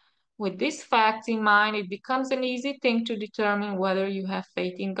 With these facts in mind, it becomes an easy thing to determine whether you have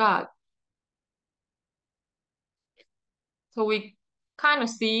faith in God. So we kind of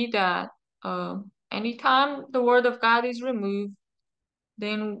see that anytime the Word of God is removed,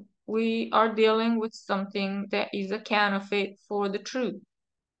 then we are dealing with something that is a counterfeit for the truth.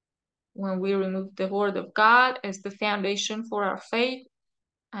 When we remove the Word of God as the foundation for our faith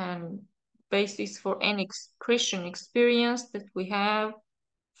and basis for any Christian experience that we have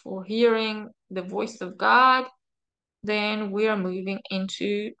for hearing the voice of God, then we are moving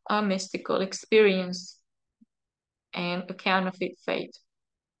into a mystical experience and a counterfeit faith.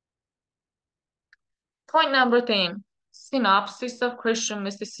 Point number 10, synopsis of Christian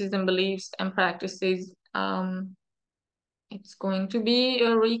mysticism beliefs and practices. It's going to be a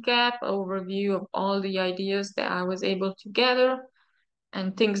recap, overview of all the ideas that I was able to gather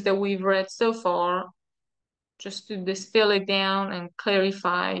and things that we've read so far, just to distill it down and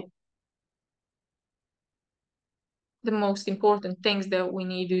clarify the most important things that we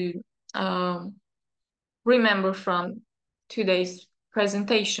need to remember from today's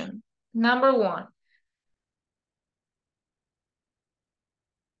presentation. Number 1,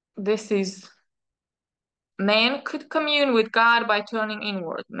 this is man could commune with God by turning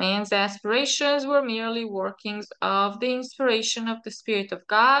inward. Man's aspirations were merely workings of the inspiration of the Spirit of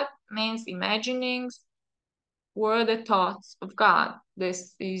God. Man's imaginings were the thoughts of God.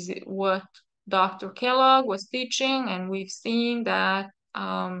 This is what Dr. Kellogg was teaching, and we've seen that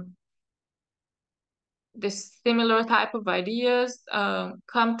this similar type of ideas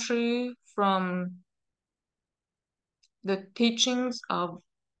come true from the teachings of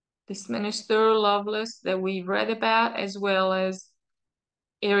this minister Lovelace that we've read about, as well as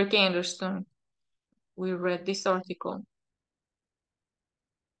Eric Anderson. We read this article.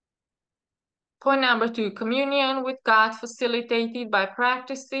 Point number 2, communion with God facilitated by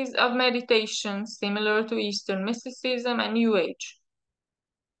practices of meditation similar to Eastern mysticism and New Age.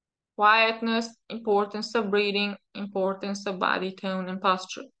 Quietness, importance of breathing, importance of body tone and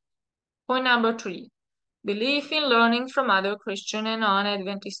posture. Point number 3, belief in learning from other Christian and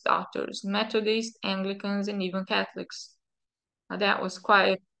non-Adventist authors, Methodists, Anglicans, and even Catholics. Now, that was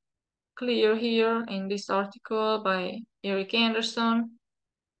quite clear here in this article by Eric Anderson.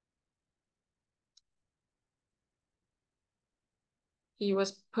 He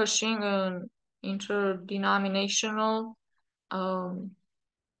was pushing an interdenominational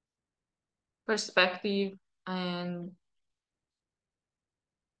perspective and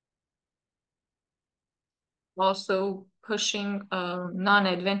also pushing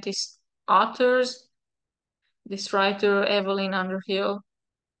non-Adventist authors. This writer, Evelyn Underhill,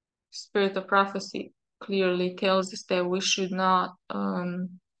 Spirit of Prophecy, clearly tells us that we should not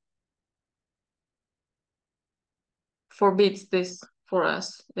forbids this for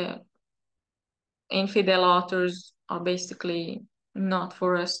us, that infidel authors are basically not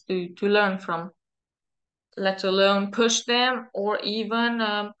for us to learn from, let alone push them or even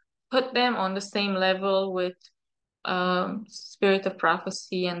put them on the same level with Spirit of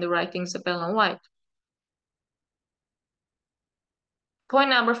Prophecy and the writings of Ellen White. Point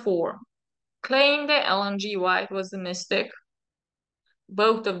number 4, claim that Ellen G. White was a mystic.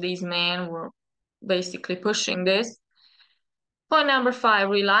 Both of these men were basically pushing this. Point number 5,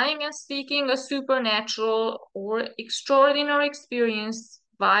 relying and seeking a supernatural or extraordinary experience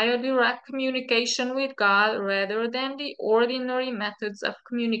via direct communication with God rather than the ordinary methods of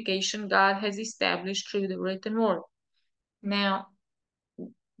communication God has established through the written word. Now,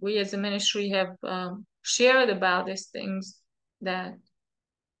 we as a ministry have shared about these things, that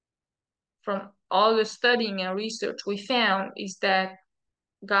from all the studying and research we found is that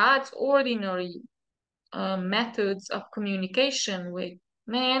God's ordinary methods of communication with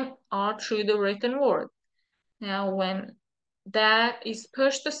man are through the written word. Now, when that is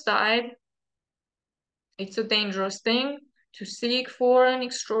pushed aside, it's a dangerous thing to seek for an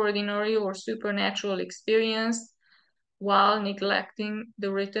extraordinary or supernatural experience while neglecting the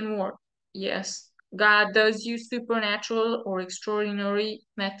written word. Yes, God does use supernatural or extraordinary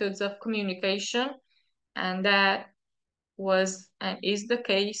methods of communication, and that was and is the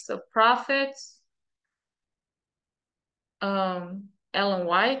case of prophets. Ellen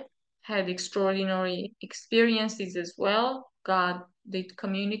White had extraordinary experiences as well. God did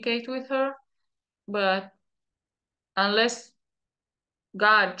communicate with her, but unless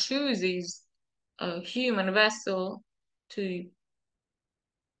God chooses a human vessel to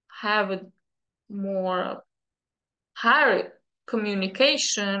have a more higher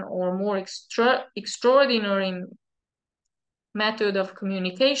communication or more extraordinary method of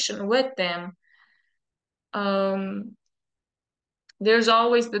communication with them, there's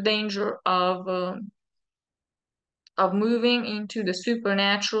always the danger of moving into the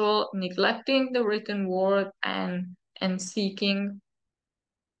supernatural, neglecting the written word, and seeking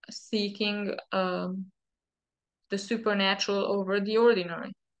the supernatural over the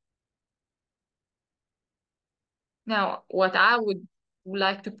ordinary. Now, what I would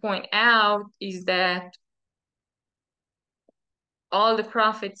like to point out is that all the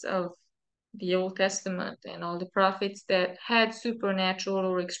prophets of the Old Testament and all the prophets that had supernatural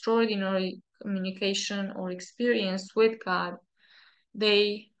or extraordinary communication or experience with God,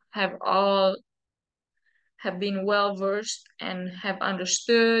 they have been well versed and have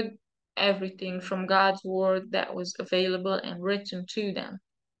understood everything from God's word that was available and written to them.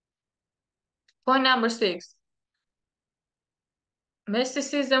 Point number 6.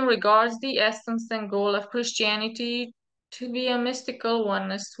 Mysticism regards the essence and goal of Christianity to be a mystical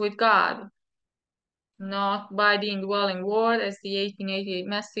oneness with God, not by the indwelling word as the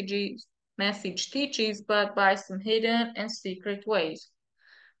 1888 message teaches, but by some hidden and secret ways.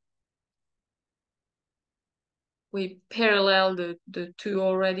 We parallel the two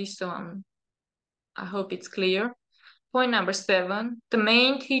already, so I hope it's clear. Point number 7, the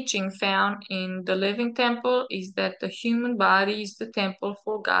main teaching found in the living temple is that the human body is the temple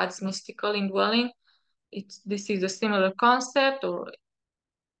for God's mystical indwelling. This is a similar concept or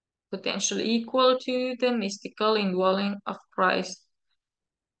potentially equal to the mystical indwelling of Christ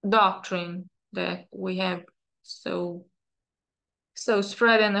doctrine that we have so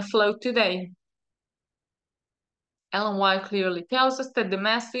spread and afloat today. Ellen White clearly tells us that the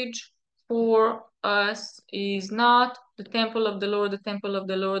message for us is not the temple of the Lord, the temple of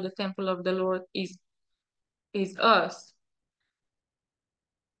the Lord, the temple of the Lord is us.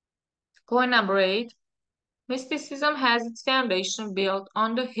 Point number 8, mysticism has its foundation built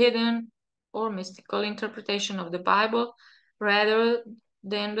on the hidden or mystical interpretation of the Bible rather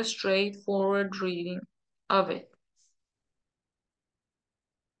than the straightforward reading of it.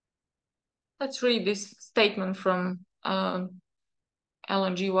 Let's read this statement from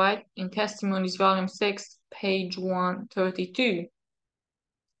Ellen G. White in Testimonies, Volume 6, page 132.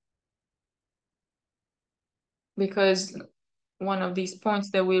 Because one of these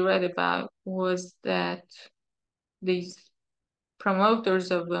points that we read about was that these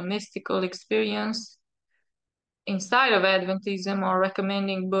promoters of a mystical experience inside of Adventism are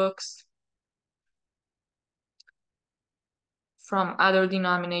recommending books from other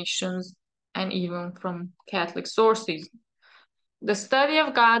denominations and even from Catholic sources. The study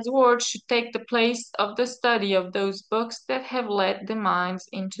of God's Word should take the place of the study of those books that have led the minds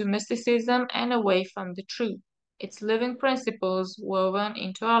into mysticism and away from the truth. Its living principles woven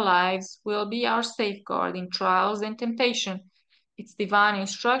into our lives will be our safeguard in trials and temptation. Its divine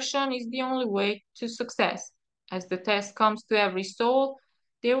instruction is the only way to success. As the test comes to every soul,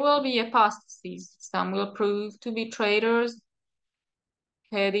 there will be apostasies. Some will prove to be traitors,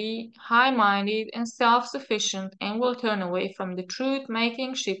 heady, high-minded, and self-sufficient, and will turn away from the truth,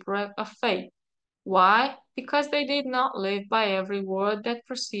 making shipwreck of faith. Why? Because they did not live by every word that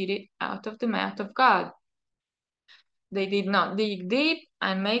proceeded out of the mouth of God. They did not dig deep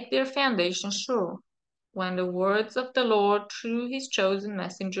and make their foundation sure. When the words of the Lord through his chosen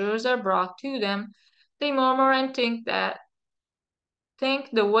messengers are brought to them, they murmur and think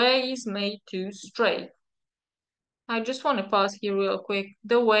the way is made too straight. I just want to pause here real quick.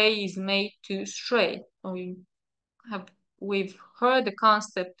 The way is made too straight. We've heard the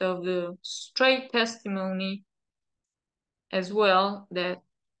concept of the straight testimony as well that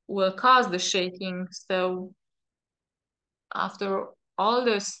will cause the shaking. So after all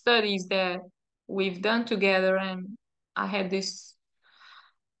the studies that we've done together, and I had this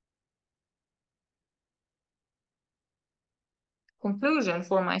conclusion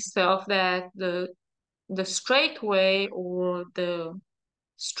for myself that the straight way or the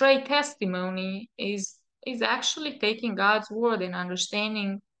straight testimony is actually taking God's word and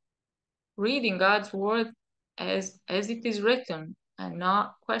understanding, reading God's word as it is written and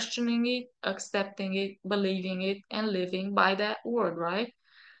not questioning it, accepting it, believing it, and living by that word, right?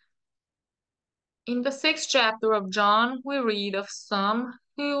 In the 6th chapter of John, we read of some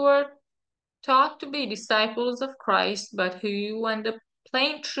who were taught to be disciples of Christ, but who, when the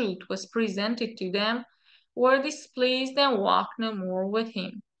plain truth was presented to them, were displeased and walked no more with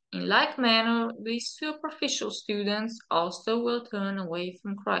him. In like manner, these superficial students also will turn away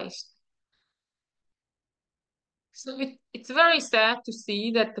from Christ. So it's very sad to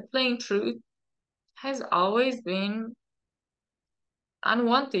see that the plain truth has always been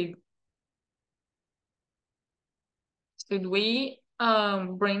unwanted. Should we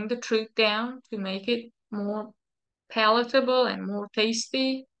bring the truth down to make it more palatable and more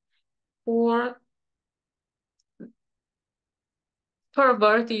tasty for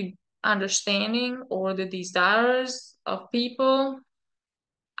perverted understanding or the desires of people?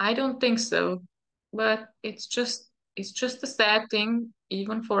 I don't think so. But it's just a sad thing,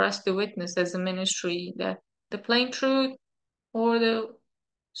 even for us to witness as a ministry, that The plain truth or the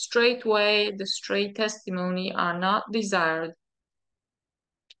straight way, the straight testimony are not desired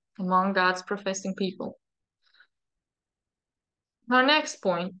among God's professing people. Our next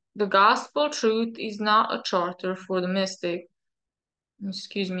point, the gospel truth is not a charter for the mystic.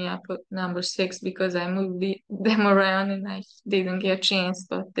 Excuse me, I put number 6 because I moved them around and I didn't get a chance,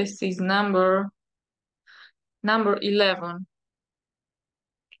 but this is number 11.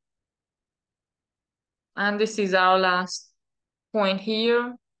 And this is our last point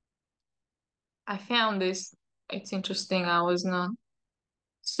here. I found this. It's interesting. I was not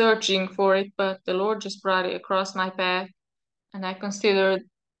searching for it, but the Lord just brought it across my path, and I considered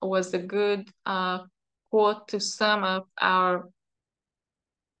it was a good quote to sum up our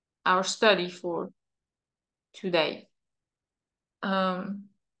study for today.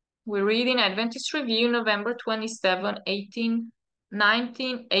 We read in Adventist Review, November 27,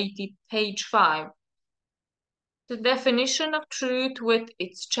 1980, page 5. The definition of truth with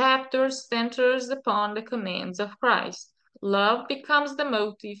its chapters centers upon the commands of Christ. Love becomes the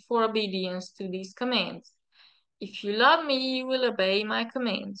motive for obedience to these commands. If you love me, you will obey my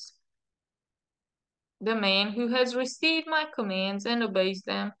commands. The man who has received my commands and obeys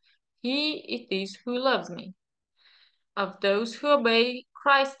them, he it is who loves me. Of those who obey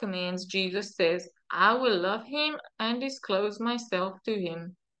Christ's commands, Jesus says, I will love him and disclose myself to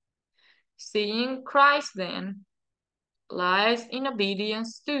him. Seeing Christ, then, lies in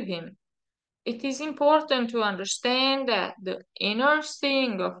obedience to him. It is important to understand that the inner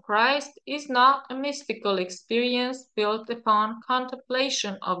seeing of Christ is not a mystical experience built upon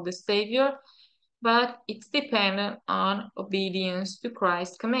contemplation of the Savior, but it's dependent on obedience to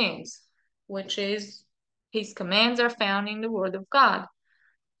Christ's commands, which is his commands are found in the Word of God.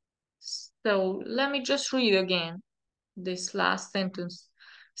 So let me just read again this last sentence.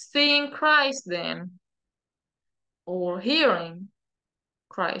 Seeing Christ, then, or hearing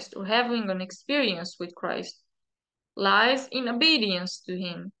Christ, or having an experience with Christ, lies in obedience to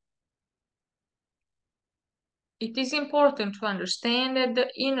him. It is important to understand that the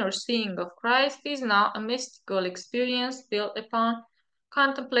inner seeing of Christ is not a mystical experience built upon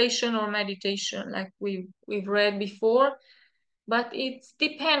contemplation or meditation like we've read before, but it's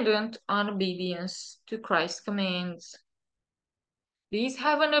dependent on obedience to Christ's commands. These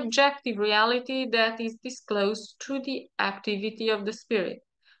have an objective reality that is disclosed through the activity of the Spirit.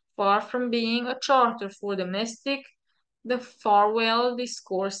 Far from being a charter for the mystic, the farewell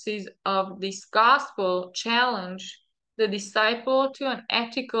discourses of this gospel challenge the disciple to an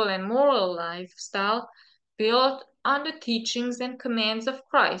ethical and moral lifestyle built on the teachings and commands of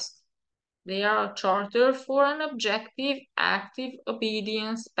Christ. They are a charter for an objective, active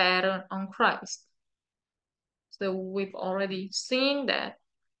obedience pattern on Christ. So we've already seen that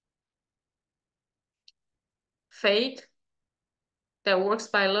faith that works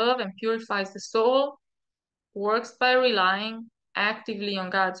by love and purifies the soul works by relying actively on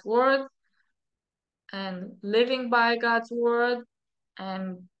God's word and living by God's word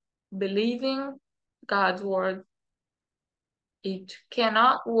and believing God's word. It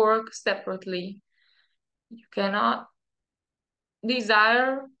cannot work separately. You cannot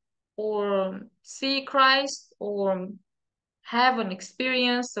desire or see Christ or have an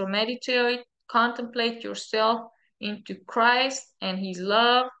experience or meditate, contemplate yourself into Christ and his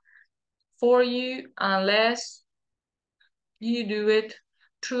love for you unless you do it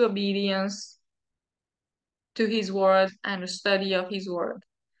through obedience to his word and the study of his word.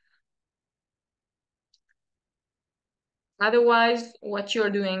 Otherwise, what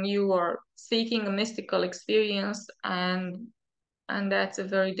you're doing, you are seeking a mystical experience, and that's a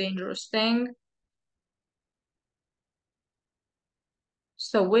very dangerous thing.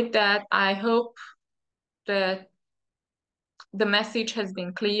 So with that, I hope that the message has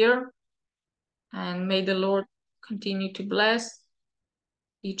been clear, and may the Lord continue to bless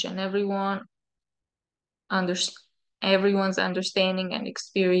each and everyone, everyone's understanding and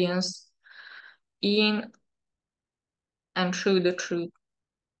experience in and through the truth.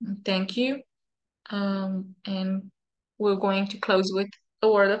 Thank you. And we're going to close with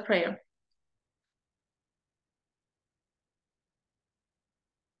a word of prayer.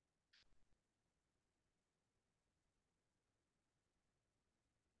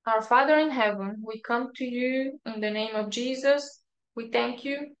 Our Father in heaven, we come to you in the name of Jesus. We thank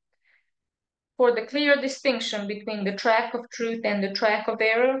you for the clear distinction between the track of truth and the track of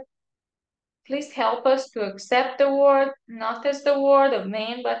error. Please help us to accept the word, not as the word of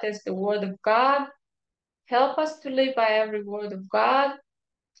man, but as the word of God. Help us to live by every word of God,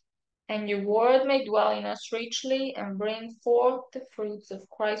 and your word may dwell in us richly and bring forth the fruits of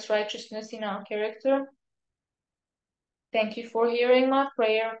Christ's righteousness in our character. Thank you for hearing my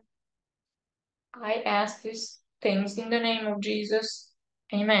prayer. I ask these things in the name of Jesus.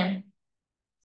 Amen.